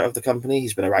future of the company.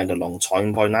 He's been around a long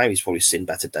time by now. He's probably seen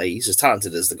better days, as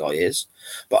talented as the guy is.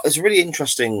 But it's a really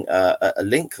interesting a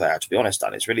link there, to be honest,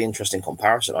 Dan. It's a really interesting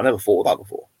comparison. I never thought of that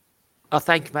before. Oh,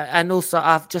 thank you, mate. And also,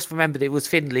 I've just remembered it was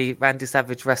Finlay Randy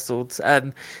Savage wrestled.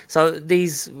 So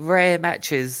these rare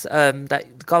matches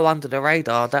that go under the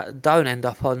radar, that don't end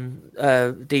up on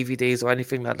DVDs or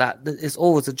anything like that, it's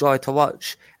always a joy to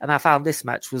watch. And I found this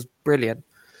match was brilliant.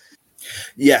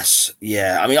 Yes,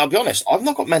 yeah. I mean, I'll be honest, I've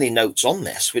not got many notes on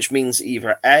this, which means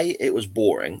either A, it was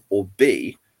boring, or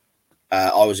B,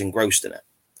 I was engrossed in it.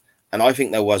 And I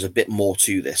think there was a bit more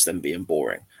to this than being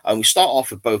boring. And we start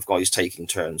off with both guys taking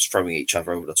turns throwing each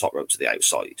other over the top rope to the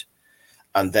outside.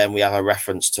 And then we have a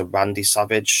reference to Randy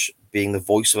Savage being the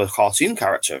voice of a cartoon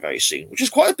character very soon, which is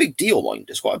quite a big deal, mind.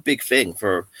 It's quite a big thing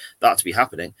for that to be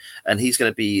happening. And he's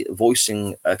going to be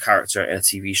voicing a character in a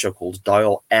TV show called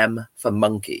Dial M for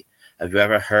Monkey. Have you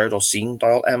ever heard or seen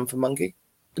Dial M for Monkey?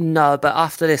 No, but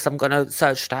after this, I'm going to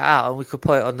search that out and we could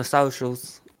put it on the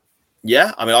socials.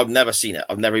 Yeah, I mean, I've never seen it.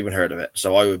 I've never even heard of it.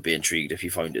 So I would be intrigued if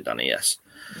you found it, Danny, yes.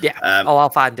 Yeah, I'll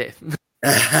find it.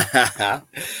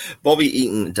 Bobby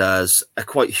Eaton does a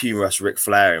quite humorous Ric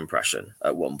Flair impression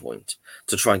at one point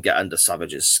to try and get under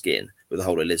Savage's skin with the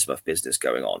whole Elizabeth business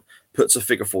going on. Puts a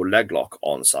figure four leg lock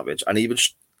on Savage, and even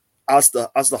as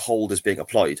the hold is being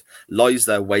applied, lies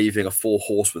there waving a Four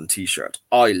Horsemen t-shirt.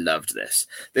 I loved this.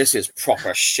 This is proper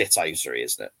shithousery,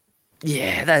 isn't it?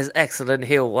 Yeah, that is excellent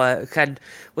heel work. And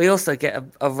we also get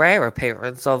a rare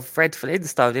appearance of Fred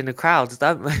Flintstone in the crowds,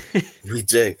 don't we? We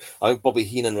do. I think Bobby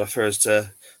Heenan refers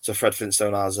to Fred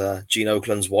Flintstone as Gene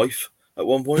Oakland's wife at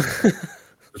one point.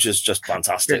 which is just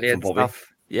fantastic Brilliant from Bobby.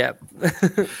 stuff. Yeah.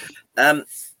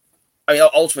 I mean,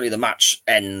 ultimately, the match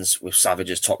ends with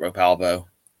Savage's top rope elbow,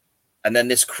 and then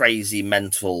this crazy,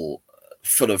 mental,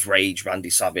 full of rage Randy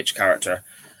Savage character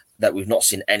that we've not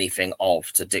seen anything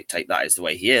of to dictate that is the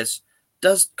way he is,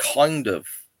 does kind of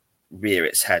rear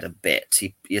its head a bit.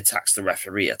 He attacks the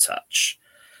referee a touch.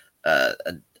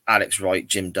 And Alex Wright,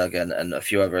 Jim Duggan, and a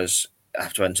few others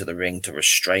have to enter the ring to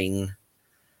restrain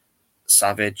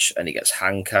Savage, and he gets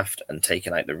handcuffed and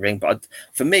taken out the ring. But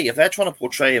for me, if they're trying to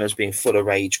portray him as being full of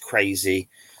rage, crazy,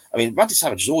 I mean, Randy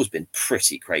Savage has always been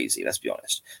pretty crazy, let's be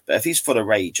honest. But if he's full of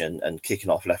rage and kicking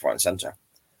off left, right, and centre,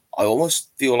 I almost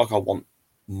feel like I want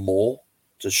more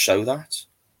to show that.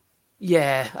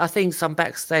 Yeah, I think some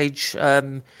backstage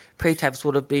pre-tapes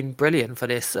would have been brilliant for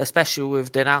this, especially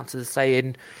with the announcers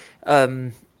saying,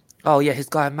 "Oh yeah, he's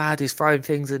going mad. He's throwing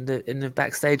things in the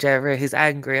backstage area. He's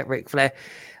angry at Ric Flair."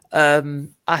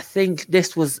 I think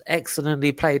this was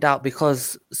excellently played out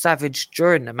because Savage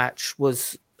during the match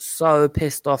was so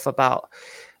pissed off about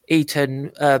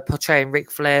Eaton portraying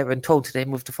Ric Flair and taunting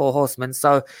him with the Four Horsemen.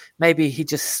 So maybe he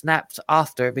just snapped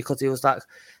after it because he was like,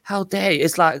 "How dare you?"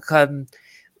 It's like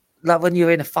when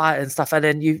you're in a fight and stuff, and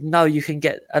then you know you can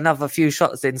get another few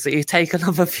shots in, so you take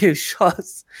another few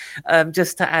shots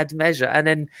just to add measure, and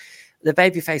then the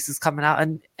babyface is coming out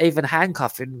and even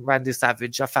handcuffing Randy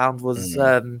Savage, I found was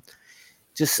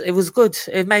it was good.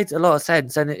 It made a lot of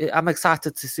sense, and I'm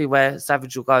excited to see where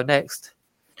Savage will go next.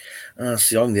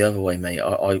 See, I'm the other way, mate.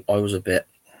 I was a bit,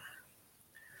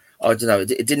 I don't know,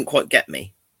 it didn't quite get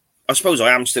me. I suppose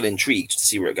I am still intrigued to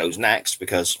see where it goes next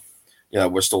because, you know,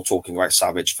 we're still talking about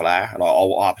Savage Flair, and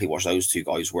I'll happily watch those two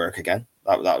guys work again.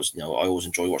 That was, you know, I always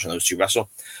enjoy watching those two wrestle,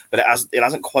 but it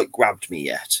hasn't quite grabbed me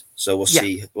yet. So we'll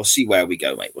see. We'll see where we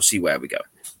go, mate. We'll see where we go.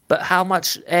 But how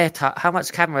much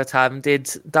camera time did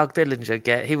Doug Dillinger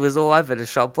get? He was all over the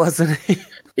shop, wasn't he?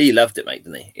 He loved it, mate,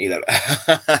 didn't he? He loved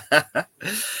it.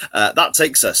 That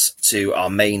takes us to our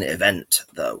main event,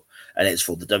 though, and it's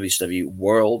for the WCW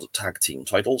World Tag Team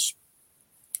titles.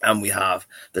 And we have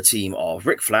the team of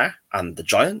Ric Flair and the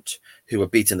Giant, who were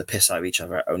beating the piss out of each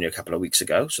other only a couple of weeks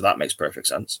ago. So that makes perfect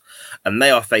sense. And they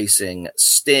are facing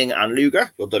Sting and Luger,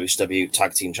 your WCW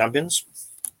Tag Team Champions.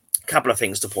 A couple of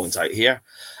things to point out here.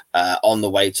 On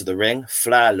the way to the ring,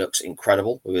 Flair looks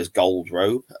incredible with his gold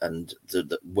robe and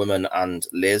the woman and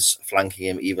Liz flanking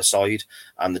him either side,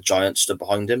 and the Giant stood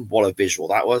behind him. What a visual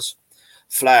that was.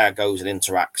 Flair goes and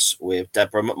interacts with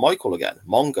Deborah McMichael again,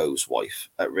 Mongo's wife,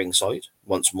 at ringside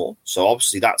once more. So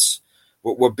obviously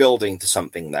we're building to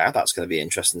something there. That's going to be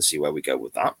interesting to see where we go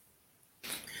with that.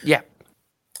 Yeah.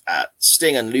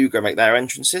 Sting and Luger make their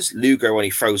entrances. Luger, when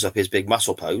he throws up his big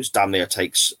muscle pose, damn near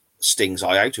takes Sting's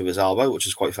eye out with his elbow, which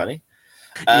is quite funny.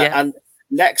 And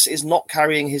Lex is not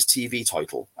carrying his TV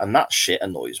title, and that shit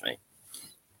annoys me.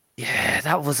 Yeah,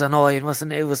 that was annoying,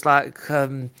 wasn't it? It was like...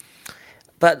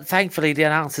 But thankfully, the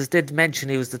announcers did mention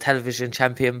he was the television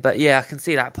champion. But yeah, I can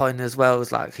see that point as well. It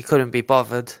was like he couldn't be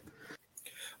bothered.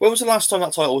 When was the last time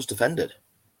that title was defended?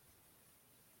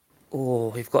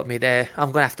 Oh, you've got me there.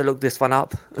 I'm going to have to look this one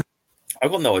up.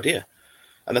 I've got no idea.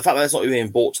 And the fact that it's not even being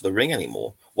brought to the ring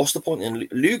anymore, what's the point in...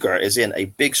 Luger is in a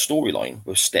big storyline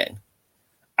with Sting,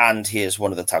 and he is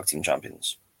one of the tag team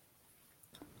champions.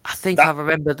 I think I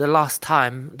remember the last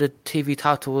time the TV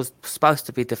title was supposed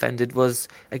to be defended was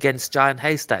against Giant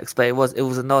Haystacks, but it was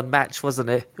a non-match, wasn't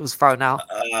it? It was thrown out.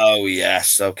 Oh,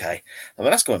 yes. Okay. I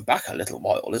mean, that's going back a little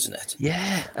while, isn't it?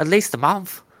 Yeah, at least a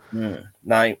month.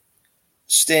 Now,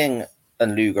 Sting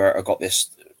and Luger have got this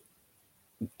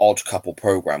odd couple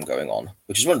program going on,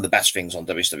 which is one of the best things on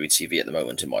WWE TV at the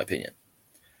moment, in my opinion.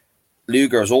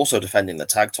 Luger is also defending the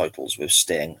tag titles with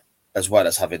Sting, as well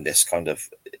as having this kind of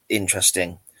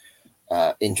interesting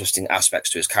aspects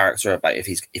to his character about if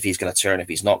he's going to turn, if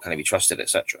he's not, can he be trusted,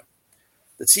 etc.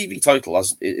 The TV title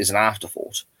is an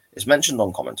afterthought. It's mentioned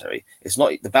on commentary. It's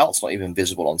not, the belt's not even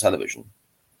visible on television.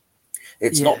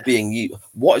 It's not being used.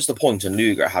 What is the point in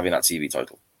Luger having that TV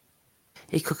title?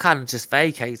 He could kind of just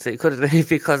vacate it, couldn't he?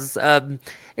 Because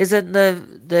isn't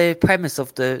the premise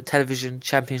of the television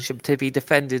championship to be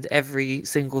defended every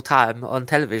single time on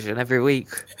television every week?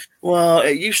 Well,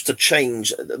 it used to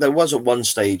change. There was at one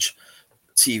stage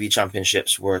TV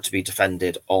championships were to be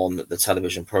defended on the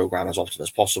television program as often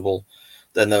as possible.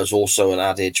 Then there was also an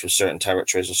adage with certain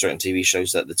territories or certain TV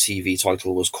shows that the TV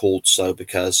title was called so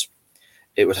because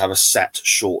it would have a set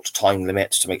short time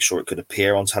limit to make sure it could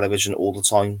appear on television all the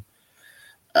time.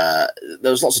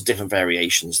 There was lots of different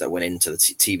variations that went into the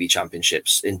TV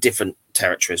championships in different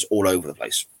territories all over the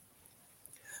place.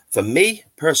 For me,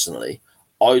 personally,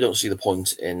 I don't see the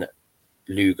point in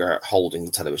Luger holding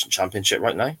the television championship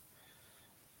right now.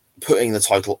 putting the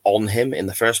title on him in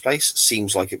the first place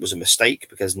seems like it was a mistake,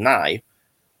 because now,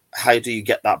 how do you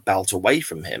get that belt away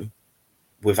from him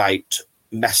without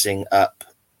messing up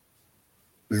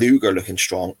Luger looking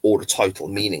strong or the title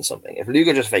meaning something? If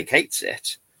Luger just vacates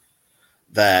it,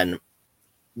 then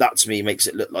that to me makes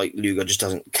it look like Luger just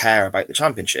doesn't care about the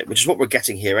championship, which is what we're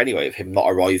getting here anyway, of him not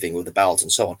arriving with the belt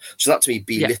and so on. So that to me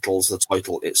belittles the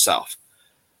title itself.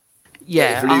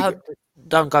 Yeah, Luger, I hope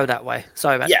don't go that way.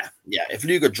 Sorry, man. Yeah. If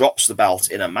Luger drops the belt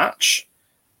in a match,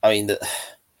 I mean,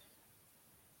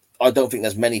 I don't think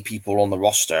there's many people on the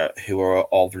roster who are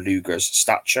of Luger's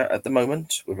stature at the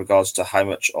moment with regards to how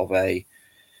much of a,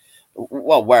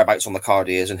 well, whereabouts on the card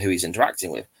he is and who he's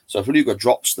interacting with. So if Luger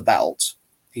drops the belt,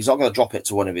 he's not going to drop it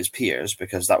to one of his peers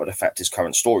because that would affect his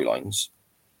current storylines.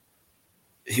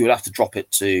 He would have to drop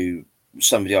it to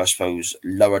somebody, I suppose,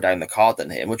 lower down the card than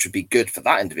him, which would be good for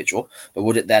that individual. But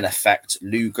would it then affect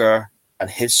Luger and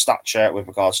his stature with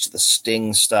regards to the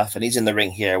Sting stuff? And he's in the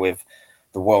ring here with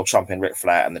the world champion Ric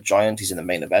Flair and the Giant. He's in the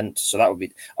main event. So that would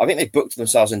be, I think they booked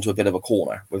themselves into a bit of a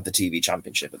corner with the TV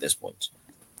championship at this point.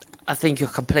 I think you're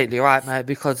completely right, mate,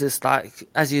 because it's like,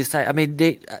 as you say, I mean,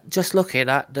 just looking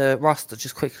at the roster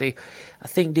just quickly, I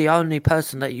think the only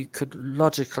person that you could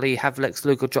logically have Lex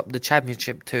Luger drop the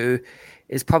championship to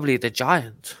is probably the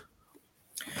Giant.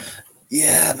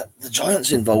 Yeah, the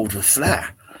Giant's involved with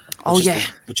Flair.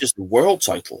 Which is the world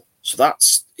title. So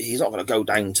he's not going to go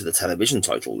down to the television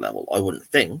title level, I wouldn't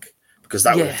think, because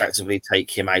that would effectively take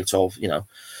him out of,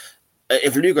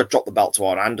 if Luger dropped the belt to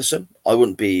Arn Anderson, I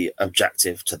wouldn't be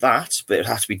objective to that, but it would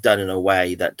have to be done in a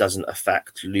way that doesn't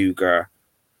affect Luger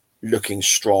looking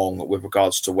strong with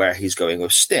regards to where he's going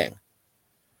with Sting.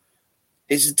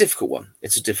 It's a difficult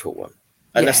one.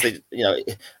 Unless they,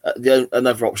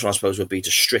 another option, I suppose, would be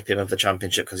to strip him of the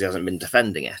championship because he hasn't been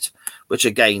defending it, which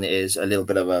again is a little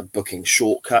bit of a booking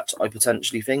shortcut, I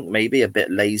potentially think, maybe a bit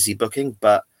lazy booking,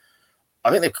 but I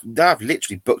think they have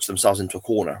literally booked themselves into a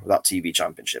corner with that TV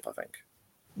championship, I think.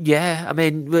 Yeah, I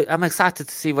mean, I'm excited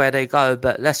to see where they go,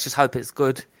 but let's just hope it's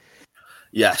good.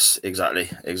 Yes, exactly.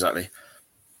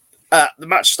 The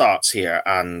match starts here,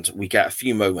 and we get a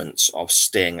few moments of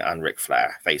Sting and Ric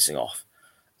Flair facing off.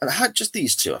 And just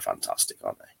these two are fantastic,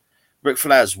 aren't they? Ric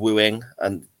Flair's wooing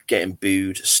and getting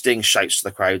booed. Sting shouts to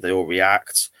the crowd. They all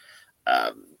react.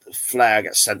 Flair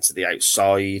gets sent to the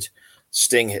outside.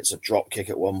 Sting hits a drop kick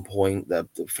at one point. The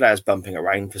Flair's bumping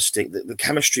around for Sting. The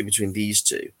chemistry between these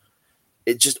two,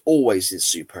 it just always is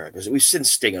superb. We've seen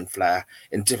Sting and Flair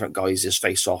in different guises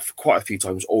face off quite a few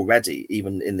times already,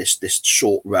 even in this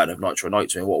short run of Nitro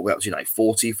Nights. I mean, what are we up to now?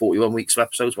 40, 41 weeks of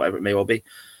episodes, whatever it may well be.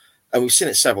 And we've seen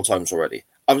it several times already.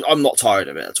 I'm not tired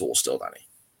of it at all still, Danny.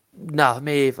 No,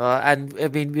 me either. And I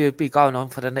mean, we'll be going on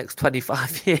for the next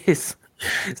 25 years.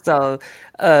 So,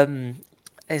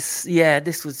 this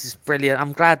was just brilliant.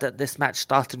 I'm glad that this match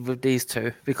started with these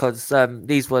two because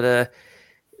these were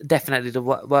definitely the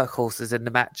workhorses in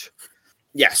the match.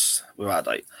 Yes, without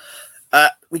a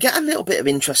doubt. We get a little bit of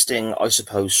interesting, I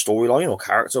suppose, storyline or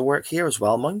character work here as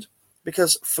well, mind,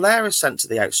 because Flair is sent to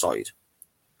the outside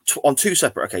on two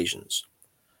separate occasions.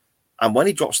 And when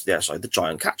he drops to the outside, the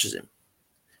Giant catches him.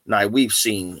 Now, we've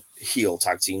seen heel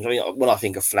tag teams. I mean, when I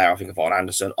think of Flair, I think of Arn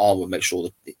Anderson. Arn would make sure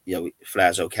that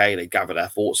Flair's okay. They gather their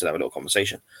thoughts and have a little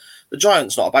conversation. The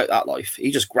Giant's not about that life.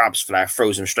 He just grabs Flair,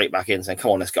 throws him straight back in, saying,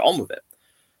 "Come on, let's get on with it."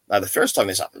 Now, the first time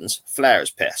this happens, Flair is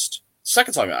pissed.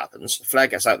 Second time it happens, Flair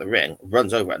gets out of the ring,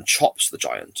 runs over and chops the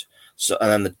Giant. So,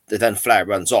 and then Flair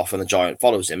runs off, and the Giant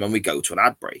follows him, and we go to an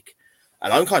ad break.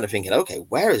 And I'm kind of thinking, okay,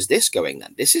 where is this going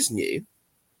then? This is new.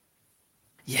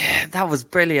 Yeah, that was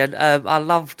brilliant. I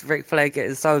loved Ric Flair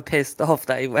getting so pissed off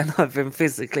that he went over and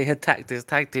physically attacked his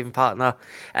tag team partner.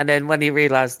 And then when he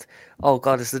realised, oh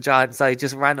God, it's the Giant, so he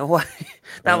just ran away.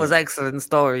 That was excellent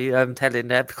story telling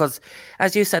there. Because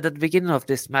as you said at the beginning of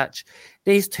this match,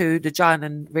 these two, the Giant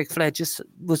and Ric Flair, just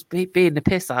was being the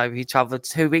piss out of each other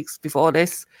 2 weeks before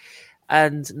this.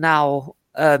 And now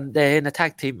they're in a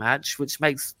tag team match, which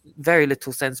makes very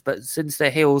little sense. But since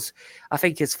they're heels, I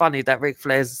think it's funny that Ric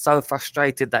Flair's so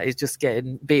frustrated that he's just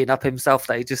getting beaten up himself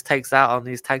that he just takes out on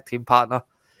his tag team partner.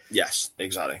 Yes,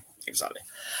 exactly.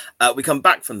 We come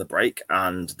back from the break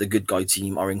and the good guy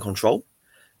team are in control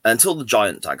until the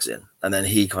Giant tags in. And then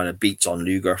he kind of beats on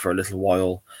Luger for a little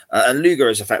while. And Luger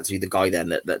is effectively the guy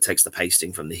then that takes the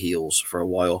pasting from the heels for a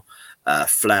while.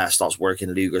 Flair starts working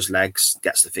Luger's legs,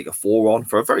 gets the figure four on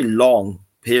for a very long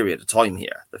period of time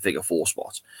here, the figure four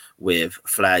spot, with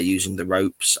Flair using the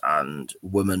ropes and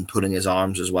Woman pulling his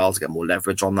arms as well to get more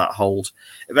leverage on that hold.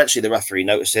 Eventually the referee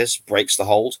notices, breaks the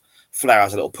hold. Flair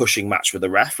has a little pushing match with the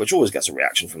ref, which always gets a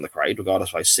reaction from the crowd,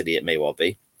 regardless of how silly it may well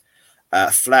be.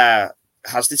 Flair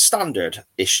has the standard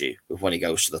issue with when he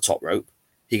goes to the top rope.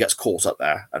 He gets caught up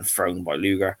there and thrown by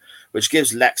Luger, which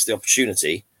gives Lex the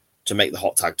opportunity to make the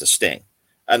hot tag to Sting.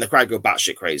 And the crowd go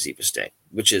batshit crazy for Sting,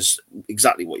 which is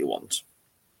exactly what you want.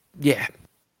 Yeah.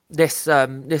 This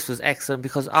was excellent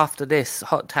because after this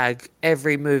hot tag,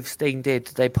 every move Sting did,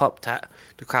 they popped at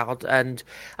the crowd. And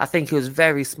I think it was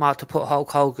very smart to put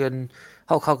Hulk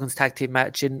Hogan's tag team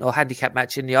match in, or handicap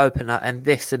match, in the opener and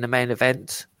this in the main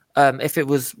event. If it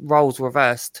was roles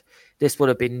reversed, this would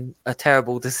have been a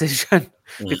terrible decision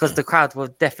because the crowd were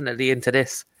definitely into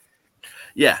this.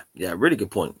 Yeah, really good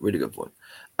point.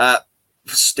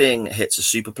 Sting hits a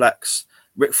superplex.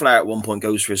 Ric Flair at one point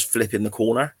goes for his flip in the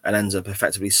corner and ends up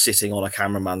effectively sitting on a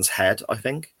cameraman's head, I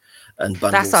think. And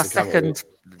that's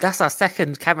our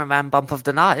second cameraman bump of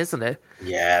the night, isn't it?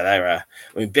 Yeah, they're. I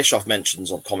mean, Bischoff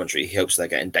mentions on commentary he hopes they're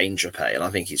getting danger pay, and I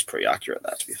think he's pretty accurate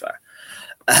there, to be fair.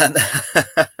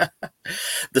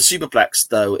 The superplex,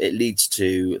 though, it leads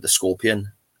to the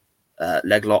Scorpion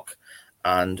leg lock,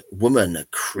 and Woman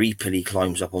creepily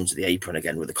climbs up onto the apron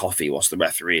again with the coffee whilst the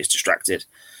referee is distracted.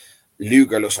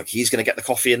 Luger looks like he's going to get the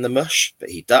coffee in the mush, but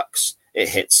he ducks. It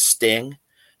hits Sting.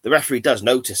 The referee does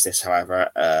notice this,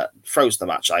 however, throws the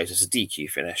match out. It's a DQ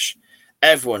finish.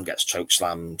 Everyone gets choke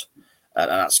slammed, and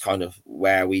that's kind of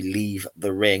where we leave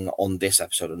the ring on this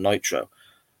episode of Nitro.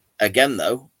 Again,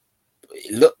 though,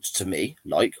 it looked to me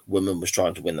like Woman was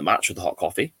trying to win the match with the hot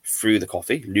coffee. Through the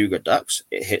coffee, Luger ducks.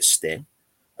 It hits Sting.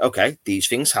 Okay, these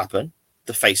things happen.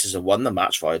 The faces have won the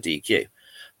match via DQ.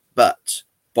 But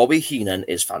Bobby Heenan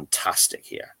is fantastic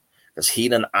here because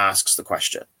Heenan asks the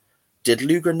question, did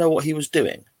Luger know what he was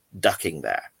doing, ducking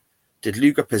there? Did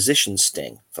Luger position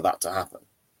Sting for that to happen?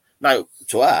 Now,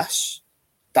 to us,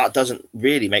 that doesn't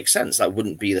really make sense. That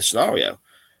wouldn't be the scenario.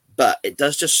 But it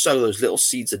does just sow those little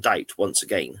seeds of doubt once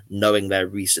again, knowing their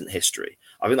recent history.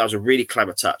 I think that was a really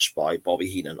clever touch by Bobby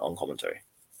Heenan on commentary.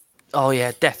 Oh,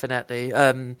 yeah, definitely.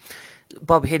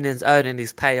 Bob Heenan's earning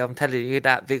his pay, I'm telling you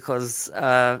that, because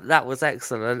that was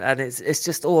excellent. And it's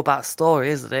just all about story,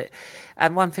 isn't it?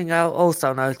 And one thing I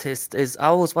also noticed is I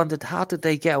always wondered, how did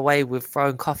they get away with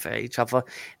throwing coffee at each other?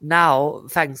 Now,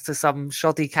 thanks to some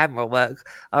shoddy camera work,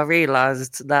 I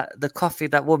realised that the coffee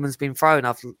that Woman's been throwing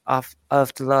after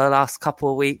the last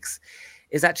couple of weeks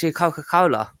is actually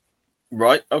Coca-Cola.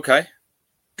 Right, okay.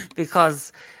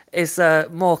 Because it's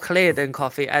more clear than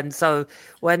coffee. And so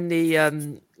when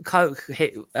the Coke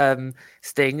hit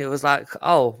Sting, it was like,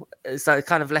 oh, so it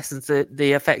kind of lessens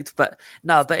the effect. But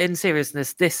in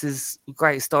seriousness, this is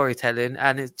great storytelling,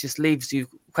 and it just leaves you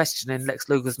questioning Lex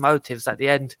Luger's motives at the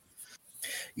end.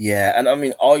 Yeah, and I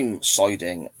mean, I'm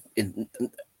siding in.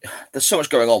 There's so much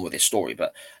going on with this story,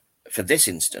 but for this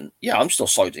instant, yeah, I'm still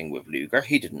siding with Luger.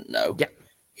 He didn't know. Yeah.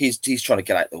 He's trying to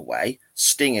get out of the way.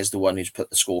 Sting is the one who's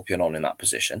put the Scorpion on in that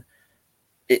position.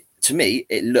 To me,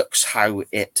 it looks how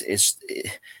it is.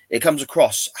 It comes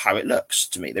across how it looks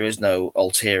to me. There is no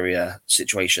ulterior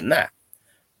situation there.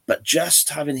 But just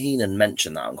having Heenan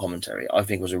mention that on commentary, I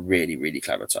think was a really, really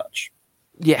clever touch.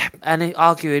 Yeah, and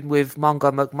arguing with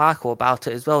Mongo McMichael about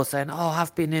it as well, saying, oh,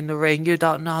 I've been in the ring. You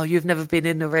don't know. You've never been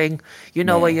in the ring. You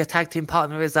know where your tag team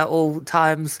partner is at all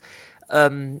times.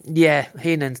 Yeah,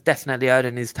 Heenan's definitely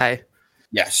earning his pay.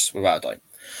 Yes, without a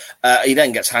doubt. He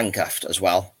then gets handcuffed as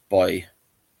well by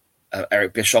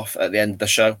Eric Bischoff at the end of the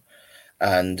show.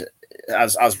 And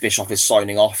as Bischoff is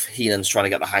signing off, Heenan's trying to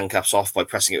get the handcuffs off by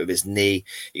pressing it with his knee.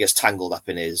 He gets tangled up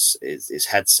in his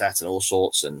headset and all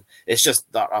sorts. And it's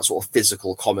just that sort of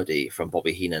physical comedy from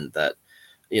Bobby Heenan that,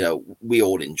 you know, we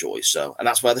all enjoy. So, and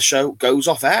that's where the show goes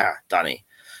off air, Danny.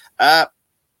 I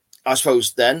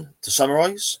suppose then, to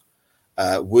summarize,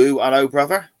 Woo and Oh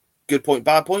Brother, good point,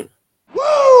 bad point.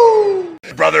 Woo!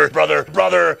 Brother. Woo!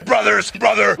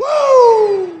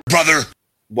 Brother.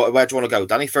 Where do you want to go,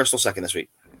 Danny? First or second this week?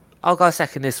 I'll go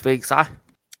second this week, Si.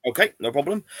 Okay, no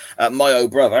problem. My Oh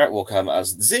Brother will come as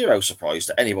zero surprise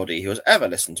to anybody who has ever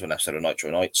listened to an episode of Nitro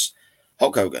Nights.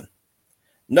 Hulk Hogan.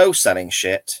 No selling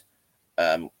shit.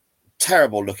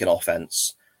 Terrible looking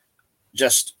offense.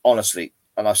 Just honestly,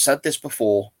 and I've said this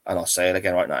before, and I'll say it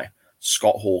again right now,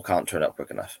 Scott Hall can't turn up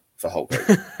quick enough for Hulk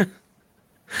Hogan.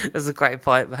 That's a great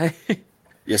point, mate.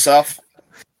 Yourself?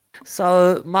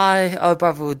 So my Oh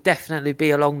Brother will definitely be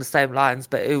along the same lines,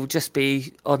 but it will just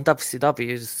be on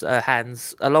WCW's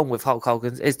hands, along with Hulk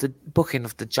Hogan's, is the booking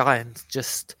of the Giant.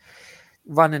 Just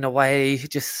running away,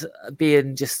 just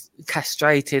being just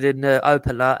castrated in the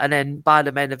opener, and then by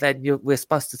the main event, we're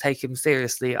supposed to take him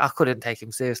seriously. I couldn't take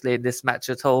him seriously in this match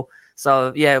at all.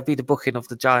 So yeah, it'll be the booking of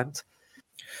the Giant.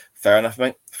 Fair enough,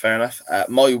 mate. Fair enough.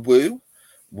 My Woo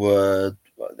would...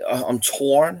 I'm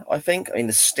torn, I think. I mean,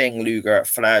 the Sting, Luger,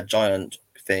 Flair, Giant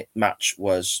match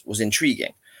was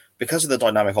intriguing because of the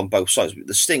dynamic on both sides.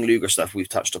 The Sting Luger stuff we've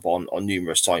touched upon on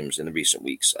numerous times in the recent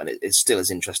weeks, and it's still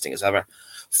as interesting as ever.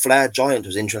 Flair Giant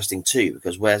was interesting too,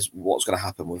 because what's going to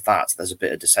happen with that? There's a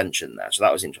bit of dissension there, so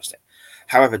that was interesting.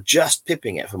 However, just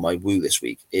pipping it for my woo this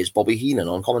week is Bobby Heenan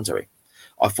on commentary.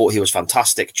 I thought he was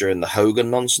fantastic during the Hogan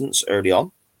nonsense early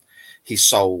on. He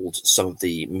sold some of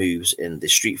the moves in the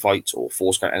Street Fight or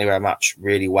Force Count Anywhere match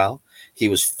really well. He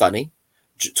was funny,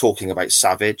 talking about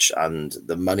Savage and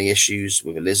the money issues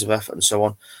with Elizabeth and so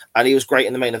on. And he was great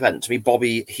in the main event. To me,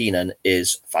 Bobby Heenan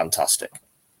is fantastic.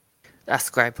 That's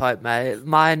a great point, mate.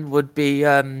 Mine would be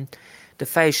the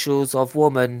facials of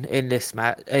Woman in this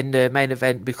match, in the main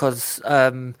event, because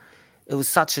it was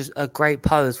such a great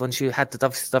pose when she had the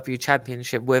WCW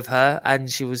Championship with her, and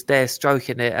she was there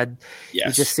stroking it, and you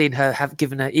just seen her have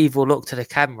given an evil look to the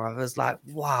camera. I was like,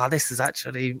 wow, this is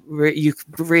actually you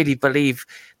really believe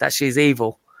that she's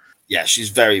evil. Yeah, she's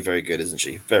very, very good, isn't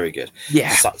she? Very good.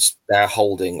 Yeah. They're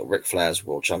holding Ric Flair's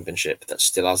World Championship that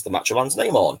still has the Macho Man's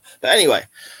name on. But anyway,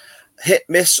 hit,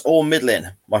 miss, or middling,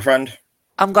 my friend?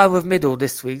 I'm going with middle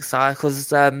this week, Si, because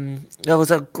there was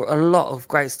a lot of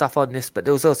great stuff on this, but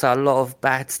there was also a lot of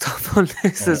bad stuff on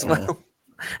this as well.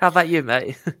 How about you,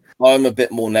 mate? I'm a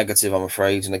bit more negative, I'm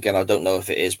afraid. And again, I don't know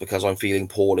if it is because I'm feeling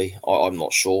poorly. I'm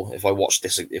not sure. If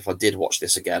I did watch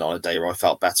this again on a day where I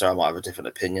felt better, I might have a different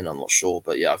opinion. I'm not sure.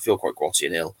 But yeah, I feel quite grotty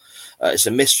and ill. It's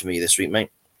a miss for me this week,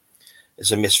 mate.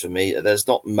 It's a miss for me. There's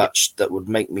not much that would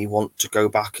make me want to go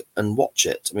back and watch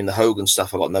it. I mean, the Hogan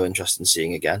stuff I've got no interest in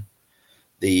seeing again.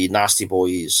 The Nasty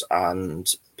Boys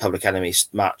and Public Enemy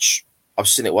match, I've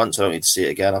seen it once. I don't need to see it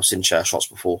again. I've seen chair shots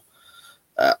before.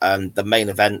 And the main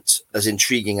event, as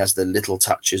intriguing as the little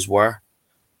touches were,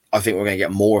 I think we're going to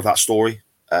get more of that story.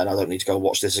 And I don't need to go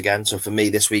watch this again. So for me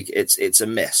this week, it's a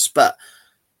miss. But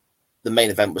the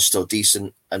main event was still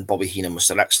decent, and Bobby Heenan was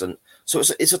still excellent. So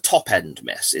it's a top end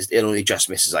miss. It only just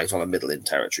misses out on a middle end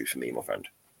territory for me, my friend.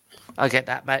 I get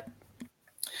that, mate.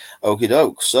 Okie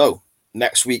doke. So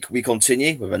next week, we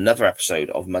continue with another episode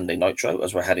of Monday Nitro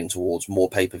as we're heading towards more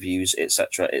pay-per-views,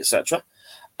 etc., etc.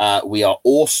 We are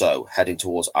also heading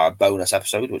towards our bonus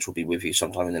episode, which will be with you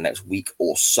sometime in the next week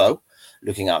or so,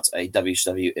 looking at a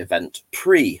WCW event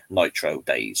pre-Nitro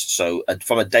days. So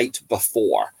from a date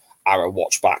before our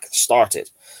watch back started,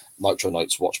 Nitro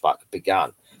Nights watch back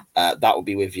began. That will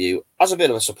be with you as a bit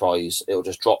of a surprise. It'll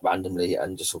just drop randomly,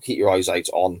 and just will keep your eyes out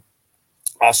on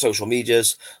our social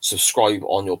medias. Subscribe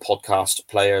on your podcast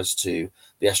players to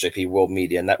the SJP World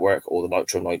Media Network or the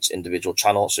Nitro Nights individual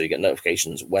channel, so you get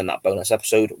notifications when that bonus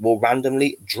episode will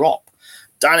randomly drop.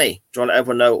 Danny, do you want to let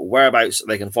everyone know whereabouts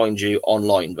they can find you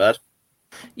online, bud?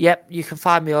 Yep, you can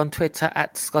find me on Twitter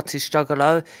at Scottish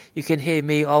Juggalo. You can hear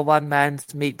me on One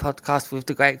Man's Meat podcast with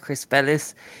the great Chris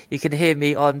Bellis. You can hear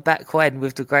me on Back When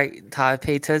with the great Tyre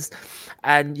Peters.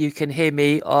 And you can hear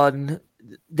me on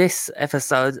this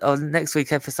episode, on next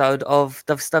week's episode of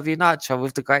WCW Nitro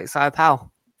with the great Si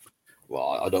Powell.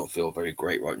 Well, I don't feel very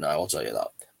great right now, I'll tell you that.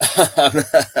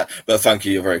 But thank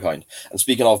you, you're very kind. And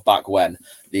speaking of Back When,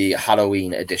 the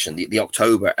Halloween edition, the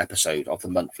October episode of the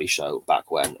monthly show Back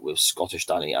When with Scottish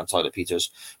Danny and Tyler Peters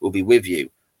will be with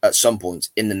you at some point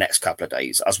in the next couple of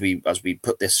days. As we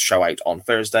put this show out on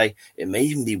Thursday, it may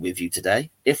even be with you today.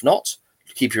 If not,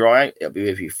 keep your eye out. It'll be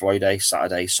with you Friday,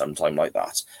 Saturday, sometime like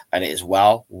that. And it is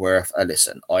well worth a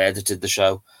listen. I edited the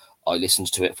show. I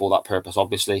listened to it for that purpose,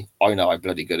 obviously. I know how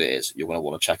bloody good it is. You're going to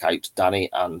want to check out Danny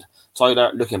and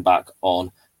Tyler looking back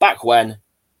on Back When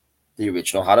the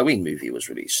original Halloween movie was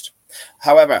released.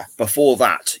 However, before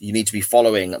that, you need to be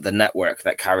following the network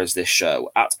that carries this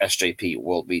show at SJP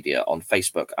World Media on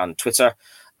Facebook and Twitter.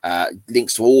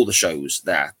 Links to all the shows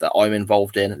there that I'm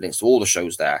involved in, links to all the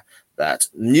shows there that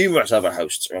numerous other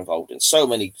hosts are involved in. So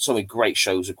many great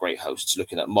shows with great hosts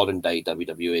looking at modern day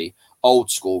WWE, old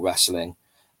school wrestling,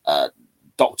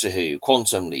 Doctor Who,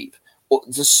 Quantum Leap.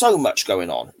 There's so much going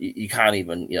on. You can't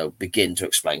even, begin to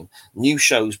explain. New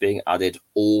shows being added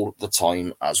all the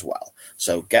time as well.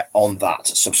 So get on that.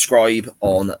 Subscribe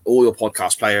on all your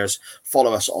podcast players.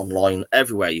 Follow us online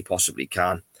everywhere you possibly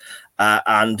can.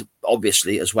 And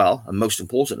obviously as well, and most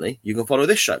importantly, you can follow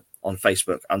this show on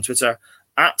Facebook and Twitter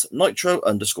at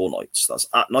Nitro_Nights. That's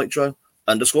at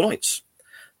Nitro_Nights.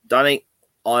 Danny,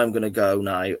 I'm going to go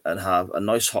now and have a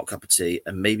nice hot cup of tea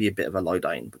and maybe a bit of a lie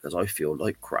down because I feel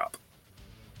like crap.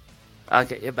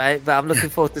 Okay, yeah, mate, but I'm looking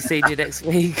forward to seeing you next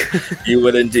week. You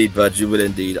will indeed, bud. You will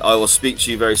indeed. I will speak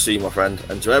to you very soon, my friend.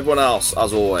 And to everyone else,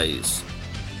 as always,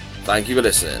 thank you for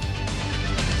listening.